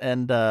goes,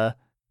 and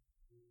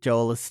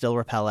Joel is still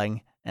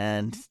repelling,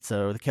 and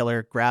so the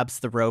killer grabs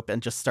the rope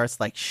and just starts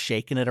like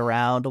shaking it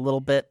around a little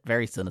bit,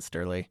 very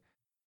sinisterly.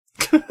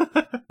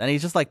 Then he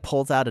just like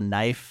pulls out a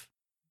knife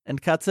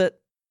and cuts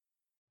it,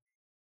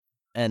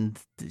 and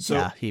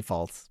yeah, he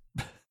falls.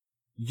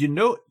 You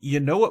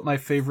know what my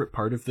favorite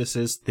part of this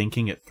is,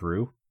 thinking it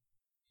through?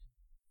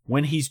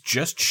 When he's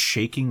just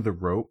shaking the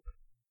rope,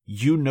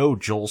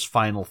 Joel's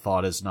final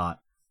thought is not,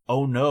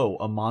 oh no,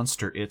 a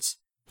monster, it's,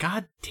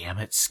 God damn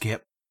it,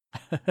 Skip.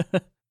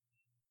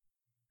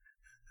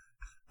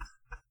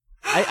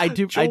 I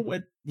do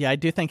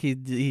think he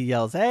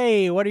yells,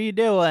 hey, what are you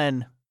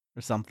doing?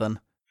 Or something.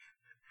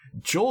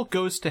 Joel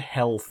goes to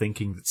hell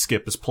thinking that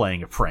Skip is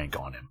playing a prank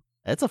on him.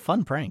 It's a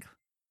fun prank.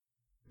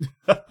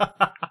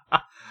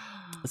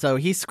 So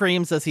he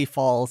screams as he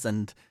falls,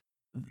 and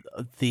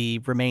the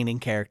remaining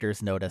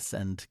characters notice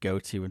and go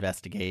to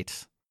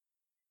investigate.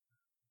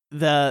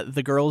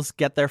 The girls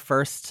get there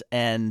first,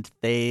 and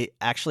they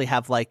actually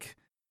have like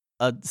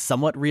a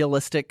somewhat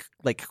realistic,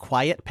 like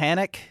quiet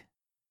panic.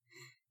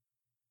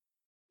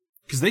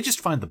 Because they just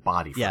find the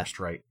body first,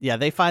 right? Yeah,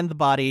 they find the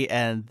body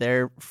and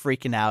they're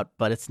freaking out,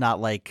 but it's not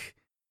like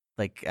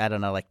I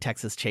don't know, like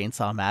Texas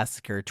Chainsaw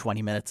Massacre,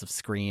 20 minutes of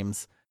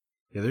screams.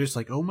 Yeah, they're just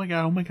like, oh my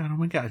god, oh my god, oh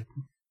my god.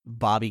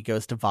 Bobby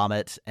goes to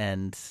vomit,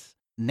 and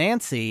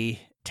Nancy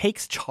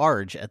takes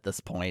charge at this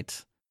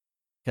point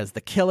because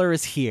the killer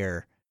is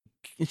here.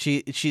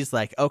 She's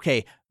like,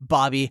 okay,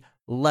 Bobby,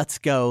 let's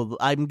go.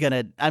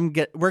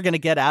 We're gonna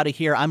get out of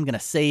here. I'm gonna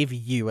save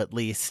you at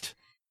least.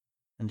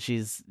 And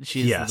she's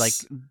Yes. like,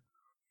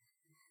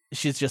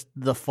 she's just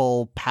the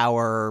full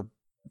power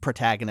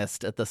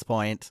protagonist at this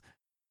point.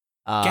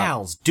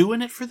 Gals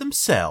doing it for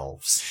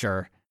themselves.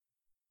 Sure.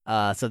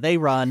 So they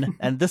run,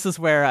 and this is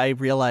where I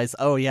realize,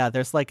 oh yeah,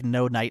 there's like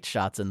no night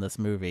shots in this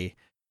movie.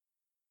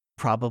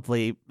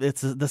 Probably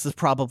this is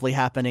probably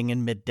happening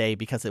in midday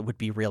because it would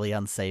be really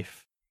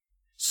unsafe.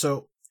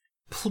 So,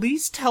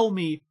 please tell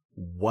me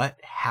what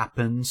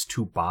happens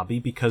to Bobby,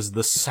 because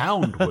the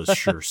sound was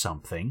sure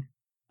something.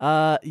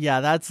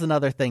 Yeah, that's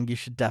another thing you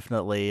should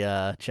definitely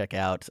check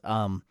out.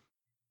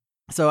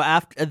 So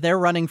after they're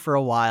running for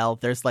a while,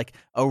 there's like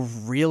a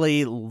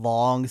really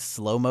long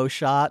slow-mo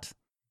shot.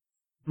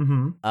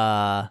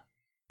 Mm-hmm.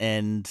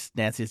 And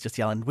Nancy's just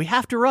yelling, we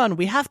have to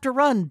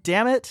run,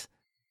 damn it.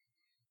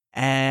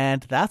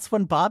 And that's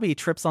when Bobby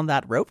trips on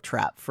that rope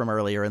trap from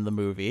earlier in the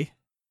movie.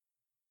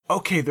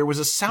 Okay, there was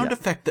a sound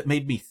effect that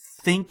made me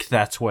think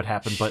that's what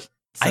happened, but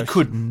So I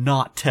could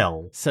not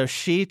tell. So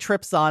she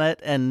trips on it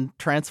and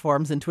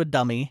transforms into a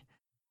dummy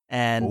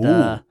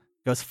and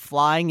goes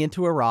flying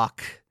into a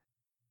rock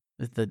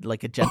with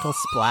like a gentle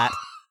splat.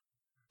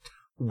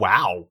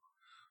 Wow.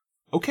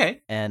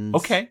 Okay. And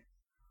okay.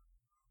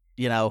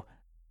 You know,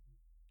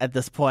 at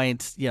this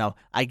point, you know,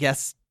 I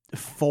guess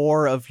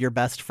 4 of your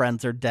best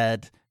friends are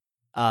dead.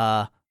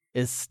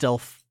 Is still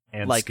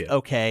And like Skip.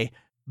 okay,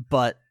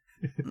 but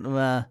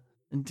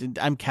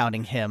I'm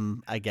counting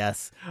him, I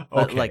guess.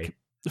 But Okay. like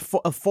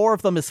 4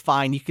 of them is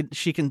fine.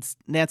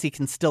 Nancy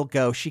can still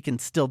go. She can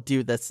still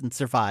do this and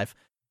survive.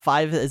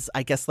 5 is,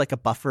 I guess, like a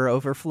buffer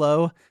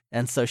overflow,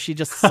 and so she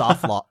just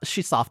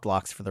soft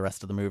locks for the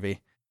rest of the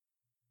movie.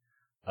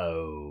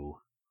 Oh.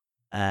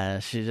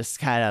 She just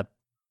kind of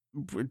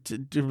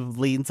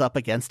leans up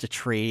against a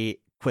tree,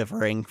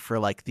 quivering for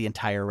like the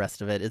entire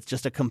rest of it. It's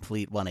just a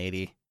complete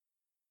 180.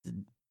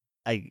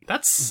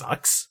 That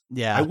sucks.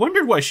 Yeah. I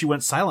wondered why she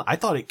went silent. I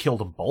thought it killed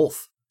them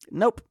both.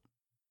 Nope.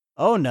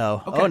 Oh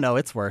no. Okay. Oh no,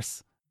 it's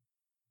worse.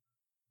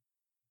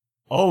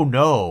 Oh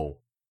no.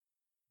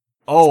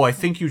 Oh, I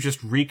think you just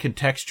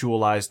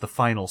recontextualized the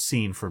final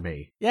scene for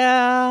me.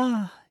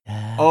 Yeah.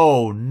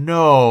 Oh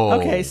no.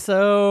 Okay,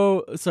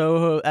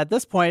 so at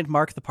this point,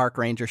 Mark the park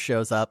ranger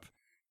shows up,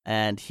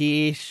 and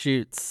he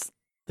shoots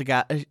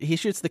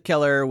the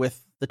killer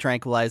with the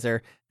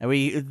tranquilizer, and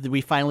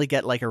we finally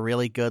get like a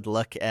really good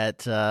look at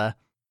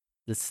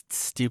this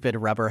stupid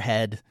rubber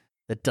head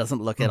that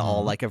doesn't look at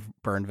all like a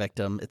burn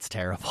victim. It's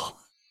terrible.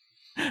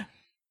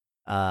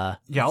 Yeah,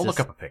 I'll look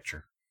up a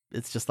picture.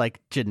 It's just like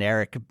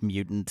generic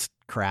mutant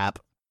crap.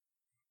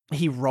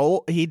 He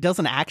does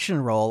an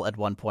action roll at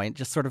one point,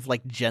 just sort of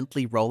like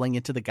gently rolling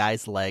into the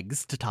guy's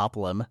legs to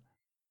topple him.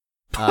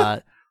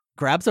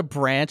 Grabs a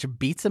branch,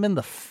 beats him in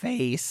the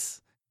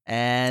face,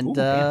 and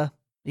then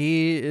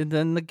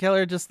the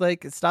killer just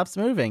like stops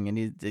moving, and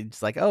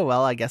he's like, "Oh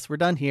well, I guess we're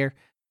done here."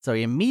 So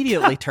he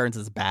immediately turns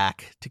his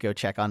back to go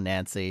check on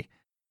Nancy,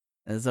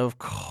 and so of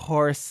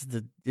course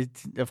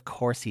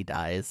he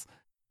dies.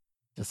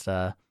 Just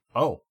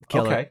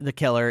okay. The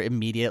killer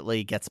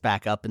immediately gets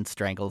back up and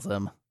strangles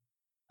him.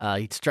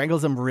 He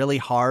strangles him really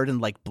hard, and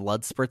like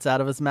blood spurts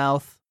out of his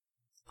mouth.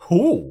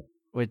 Ooh.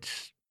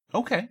 Which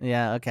Okay.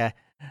 yeah, okay.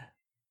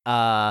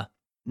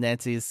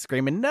 Nancy's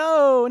screaming,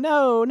 "No,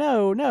 no,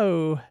 no,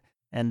 no!"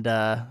 And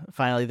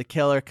finally, the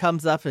killer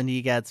comes up, and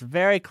he gets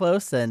very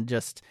close and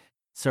just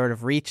sort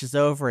of reaches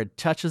over and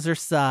touches her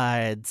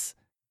sides,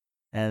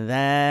 and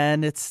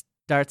then it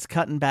starts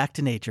cutting back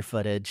to nature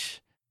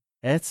footage.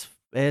 It's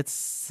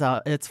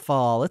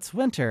fall, it's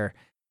winter,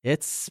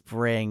 it's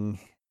spring.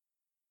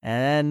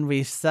 And then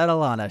we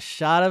settle on a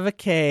shot of a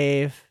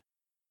cave,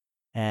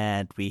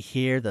 and we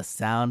hear the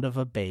sound of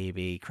a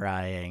baby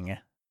crying.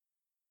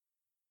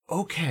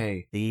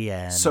 Okay. The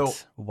end. So,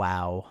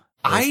 wow.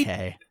 I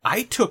Okay.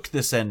 I took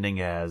this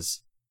ending as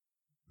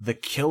the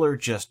killer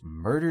just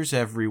murders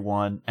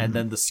everyone, and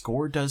then the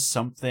score does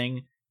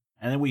something,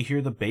 and then we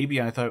hear the baby,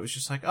 and I thought it was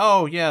just like,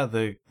 oh yeah,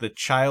 the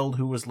child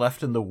who was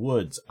left in the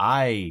woods.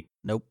 Nope.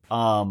 Nope.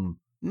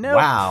 Nope.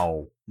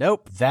 Wow.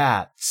 Nope.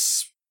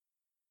 That's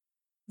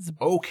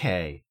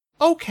okay.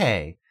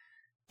 Okay.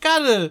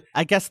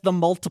 I guess the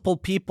multiple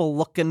people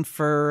looking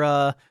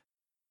for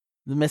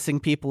the missing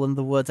people in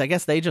the woods, I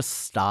guess they just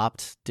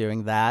stopped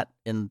doing that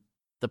in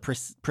the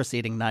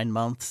preceding 9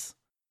 months.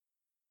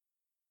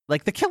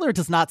 Like, the killer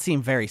does not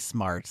seem very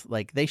smart.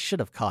 Like, they should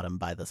have caught him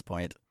by this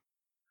point.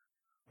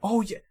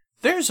 Oh yeah.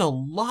 There's a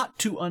lot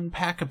to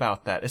unpack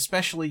about that,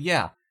 especially,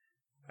 yeah.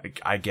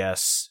 I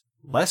guess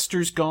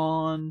Lester's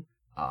gone.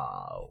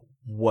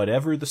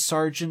 Whatever the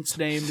sergeant's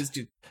name is.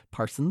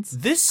 Parsons?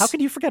 This. How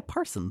can you forget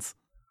Parsons?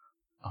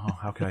 Oh,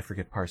 how could I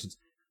forget Parsons?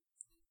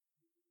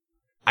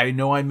 I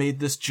know I made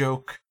this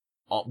joke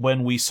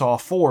when we saw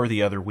 4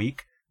 the other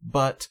week,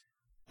 but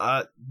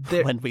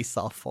When we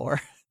saw 4.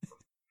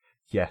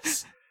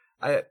 yes,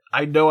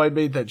 I know I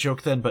made that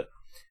joke then, but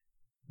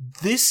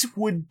this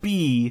would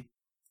be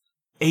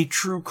a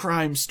true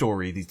crime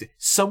story these days.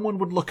 Someone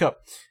would look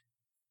up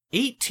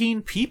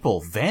 18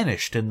 people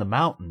vanished in the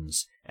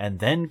mountains, and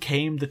then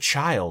came the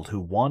child who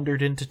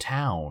wandered into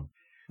town.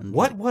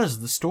 What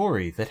was the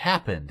story that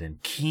happened in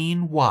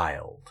Keen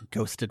Wild?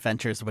 Ghost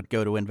Adventures would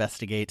go to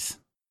investigate.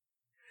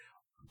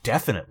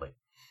 Definitely.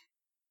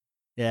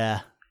 Yeah.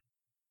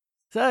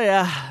 So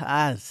yeah,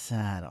 I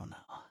don't know.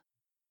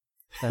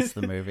 That's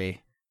the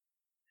movie.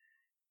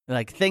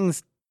 Like,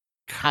 things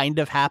kind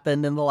of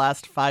happened in the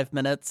last 5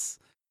 minutes,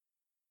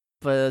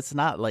 but it's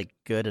not, like,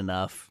 good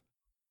enough.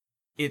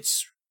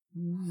 It's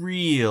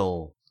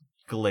real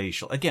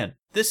glacial. Again,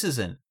 this is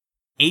an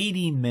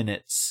 80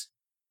 minutes,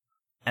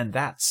 and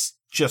that's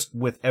just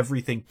with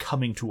everything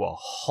coming to a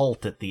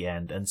halt at the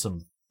end and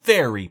some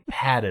very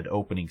padded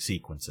opening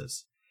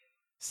sequences.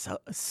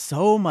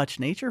 So much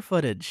nature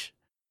footage.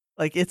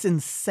 Like, it's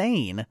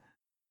insane.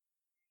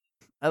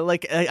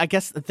 I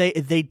guess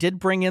they did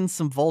bring in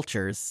some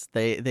vultures.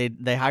 They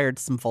hired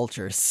some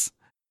vultures.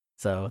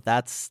 So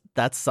that's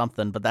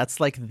something, but that's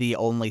like the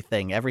only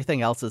thing.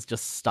 Everything else is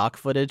just stock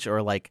footage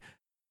or like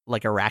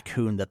a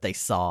raccoon that they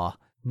saw.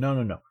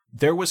 No.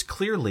 There was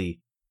clearly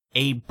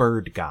a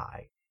bird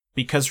guy.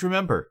 Because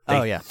remember,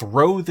 they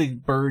throw the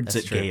birds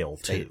That's at true. Gale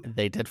too.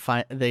 They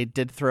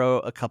did throw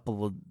a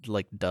couple of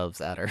like doves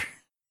at her.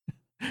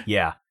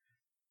 Yeah.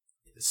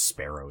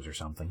 Sparrows or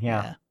something.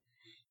 Yeah.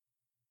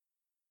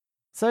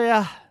 So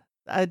yeah,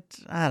 I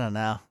don't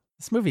know.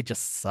 This movie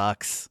just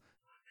sucks.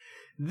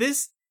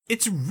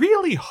 It's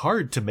really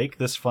hard to make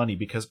this funny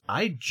because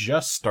I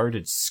just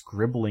started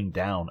scribbling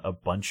down a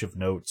bunch of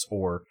notes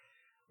or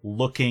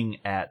looking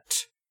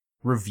at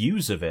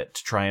reviews of it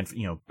to try and,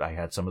 I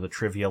had some of the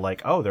trivia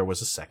like, oh, there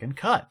was a second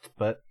cut,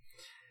 but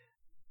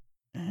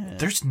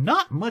there's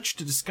not much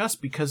to discuss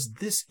because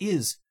this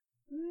is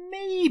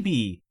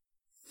maybe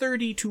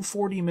 30 to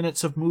 40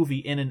 minutes of movie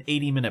in an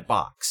 80-minute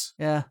box.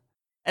 Yeah.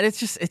 And it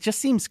just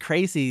seems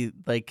crazy.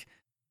 Like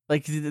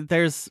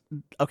there's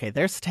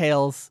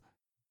tales.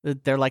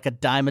 They're like a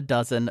dime a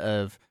dozen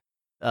of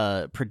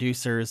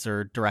producers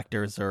or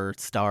directors or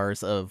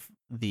stars of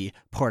the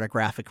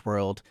pornographic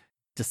world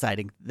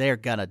deciding they're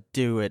gonna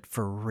do it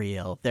for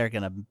real. They're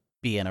gonna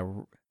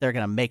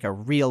make a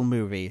real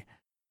movie,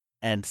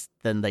 and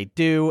then they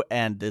do,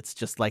 and it's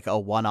just like a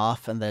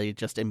one-off, and they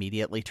just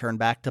immediately turn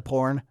back to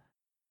porn.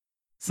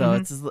 So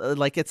it's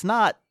like, it's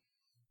not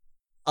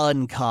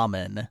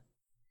uncommon,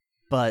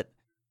 but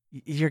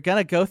you're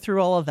gonna go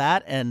through all of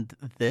that, and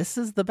this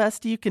is the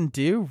best you can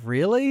do,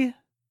 really?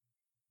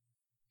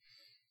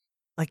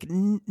 Like,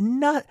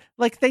 not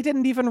like they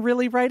didn't even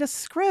really write a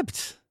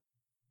script.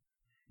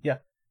 Yeah.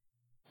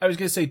 I was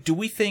going to say, do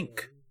we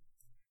think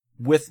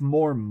with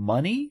more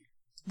money,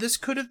 this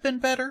could have been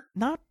better?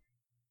 Not,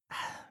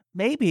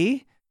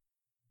 maybe.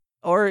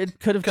 Or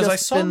it could have just been...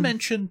 Because I saw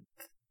mention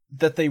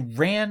that they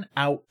ran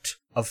out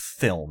of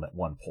film at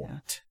one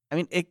point. Yeah. I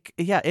mean,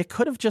 it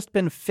could have just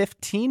been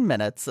 15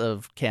 minutes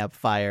of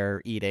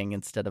campfire eating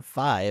instead of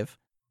 5.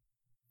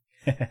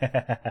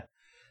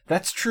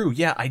 That's true.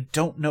 Yeah, I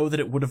don't know that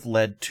it would have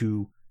led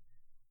to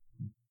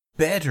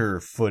better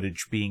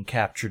footage being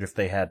captured if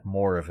they had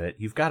more of it.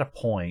 You've got a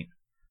point.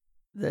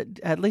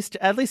 At least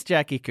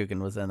Jackie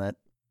Coogan was in it.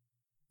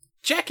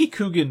 Jackie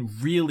Coogan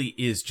really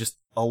is just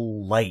a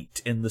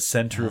light in the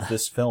center of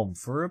this film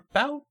for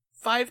about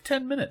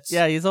 5-10 minutes.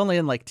 Yeah, he's only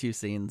in like 2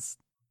 scenes.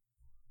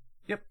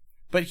 Yep.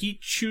 But he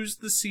chews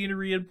the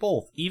scenery in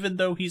both, even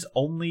though he's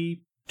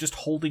only just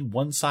holding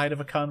one side of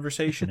a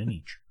conversation in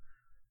each.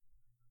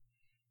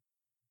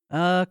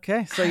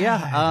 Okay, so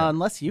yeah,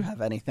 unless you have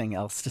anything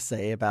else to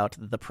say about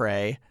The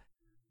Prey,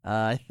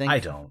 I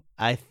don't.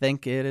 I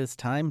think it is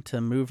time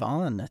to move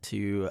on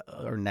to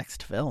our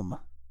next film.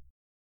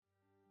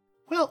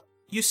 Well,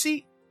 you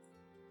see,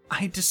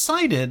 I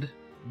decided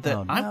that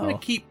I'm going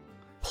to keep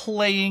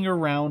playing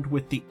around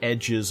with the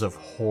edges of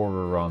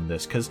horror on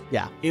this, because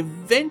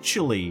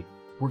eventually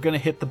we're going to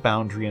hit the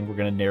boundary and we're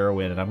going to narrow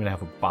in, and I'm going to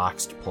have a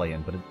box to play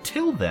in. But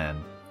until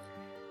then,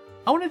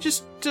 I want to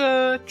just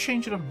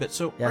change it up a bit.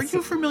 So, are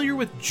you familiar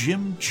with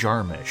Jim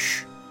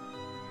Jarmusch?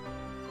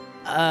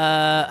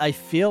 I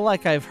feel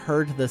like I've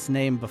heard this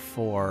name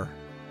before.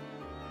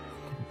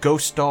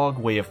 Ghost Dog,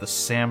 Way of the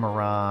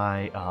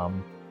Samurai.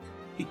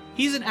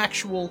 He's an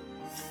actual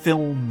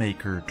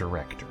filmmaker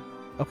director.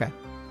 Okay.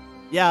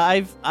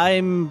 Yeah,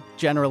 I'm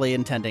generally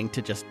intending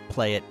to just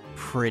play it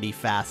pretty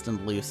fast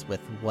and loose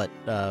with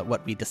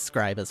what we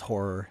describe as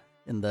horror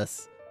in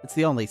this. It's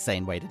the only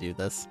sane way to do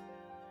this.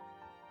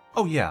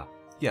 Oh, yeah.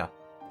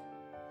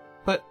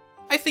 But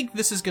I think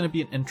this is going to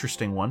be an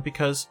interesting one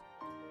because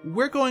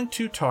we're going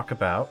to talk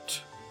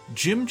about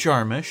Jim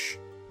Jarmusch,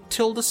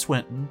 Tilda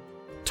Swinton,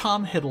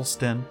 Tom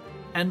Hiddleston,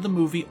 and the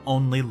movie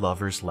Only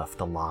Lovers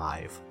Left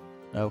Alive.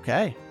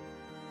 Okay.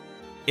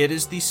 It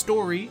is the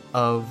story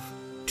of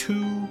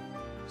 2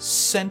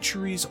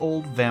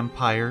 centuries-old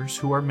vampires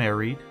who are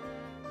married,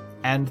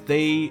 and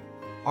they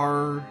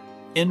are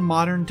in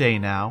modern day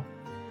now.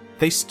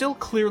 They still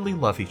clearly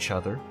love each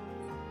other,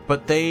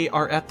 but they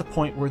are at the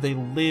point where they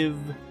live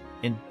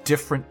in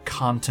different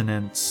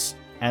continents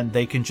and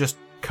they can just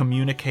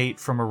communicate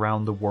from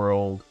around the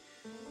world,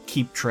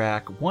 keep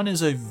track. One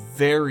is a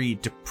very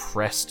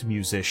depressed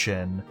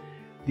musician.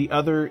 The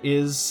other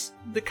is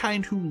the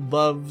kind who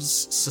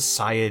loves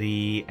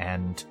society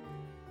and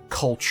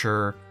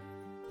culture,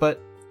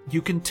 but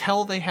you can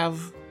tell they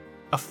have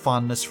a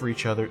fondness for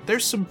each other.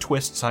 There's some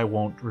twists I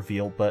won't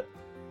reveal, but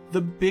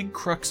the big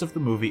crux of the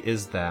movie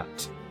is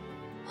that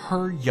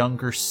her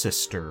younger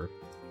sister,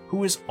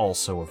 who is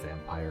also a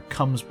vampire,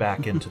 comes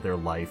back into their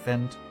life,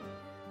 and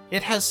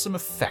it has some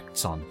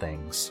effects on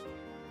things.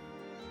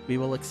 We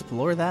will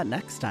explore that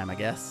next time, I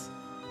guess.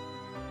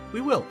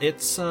 We will.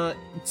 It's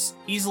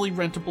easily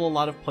rentable a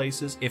lot of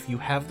places. If you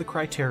have the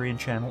Criterion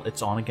channel,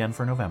 it's on again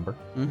for November.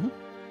 Mm-hmm.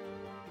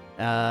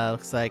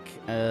 Looks like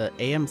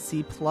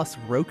AMC Plus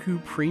Roku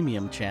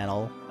Premium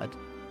channel.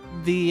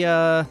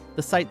 The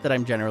site that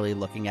I'm generally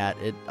looking at,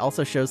 it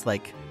also shows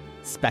like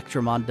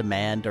Spectrum On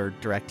Demand or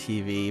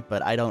DirecTV,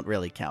 but I don't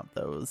really count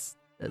those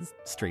as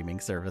streaming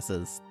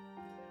services.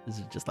 This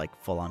is just like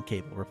full-on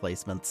cable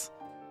replacements.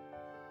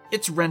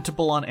 It's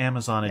rentable on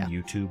Amazon and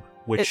YouTube,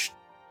 which...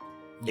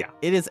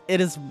 It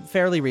is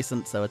fairly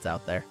recent, so it's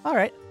out there. All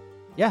right.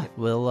 Yeah,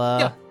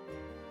 we'll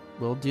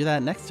do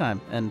that next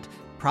time, and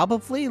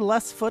probably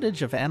less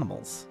footage of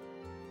animals.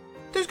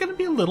 There's going to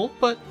be a little,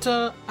 but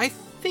I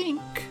think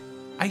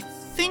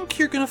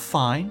you're going to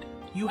find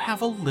you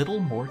have a little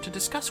more to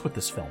discuss with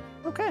this film.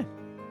 Okay.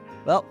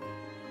 Well,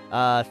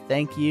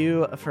 thank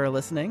you for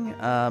listening.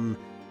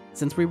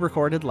 Since we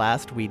recorded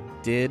last, we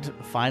did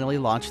finally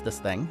launch this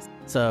thing.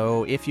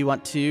 So if you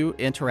want to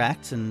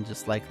interact and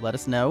just like let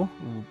us know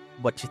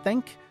what you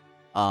think,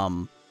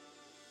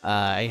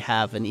 I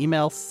have an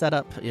email set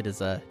up. It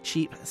is a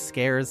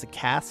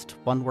cheapscarescast,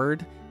 one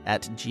word,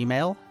 at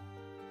gmail.com.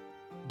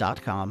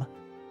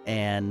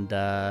 And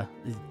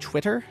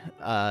Twitter,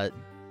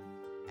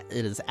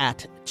 it is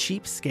at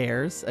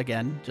cheapscares,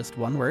 again, just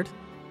one word.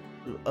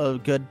 A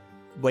good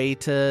way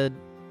to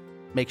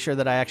make sure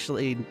that I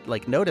actually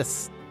like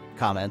notice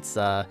comments.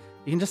 You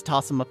can just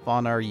toss them up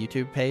on our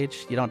YouTube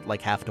page. You don't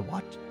like have to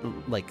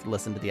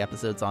listen to the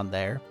episodes on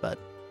there, but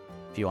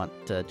if you want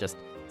to just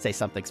say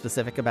something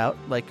specific about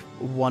like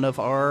one of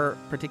our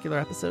particular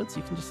episodes,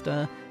 you can just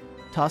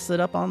toss it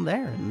up on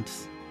there. And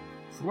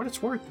for what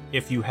it's worth,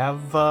 if you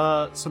have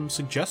some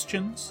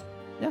suggestions,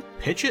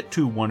 pitch it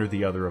to one or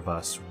the other of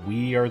us.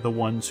 We are the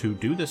ones who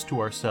do this to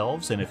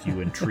ourselves, and if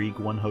you intrigue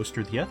one host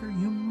or the other,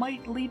 you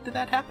might lead to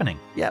that happening.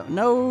 Yeah,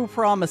 no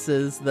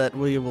promises that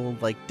we will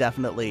like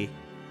definitely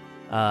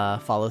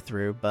follow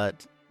through,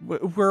 but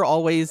we're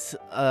always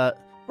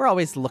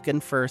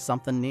looking for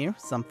something new,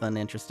 something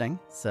interesting.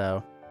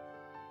 So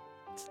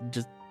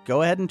just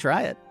go ahead and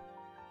try it.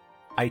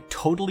 I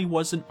totally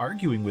wasn't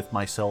arguing with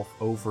myself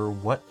over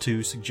what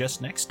to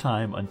suggest next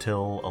time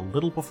until a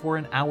little before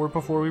an hour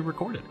before we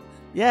recorded.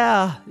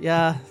 Yeah.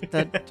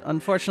 That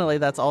unfortunately,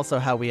 that's also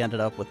how we ended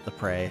up with The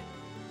Prey.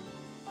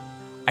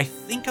 I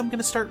think I'm going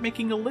to start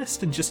making a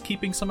list and just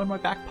keeping some in my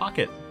back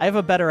pocket. I have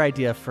a better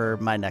idea for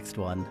my next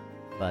one,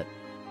 but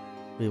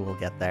we will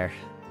get there.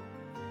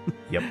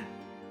 Yep.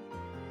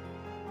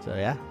 So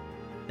yeah,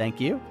 thank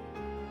you.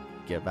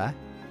 Goodbye.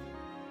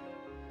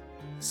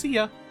 See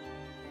ya.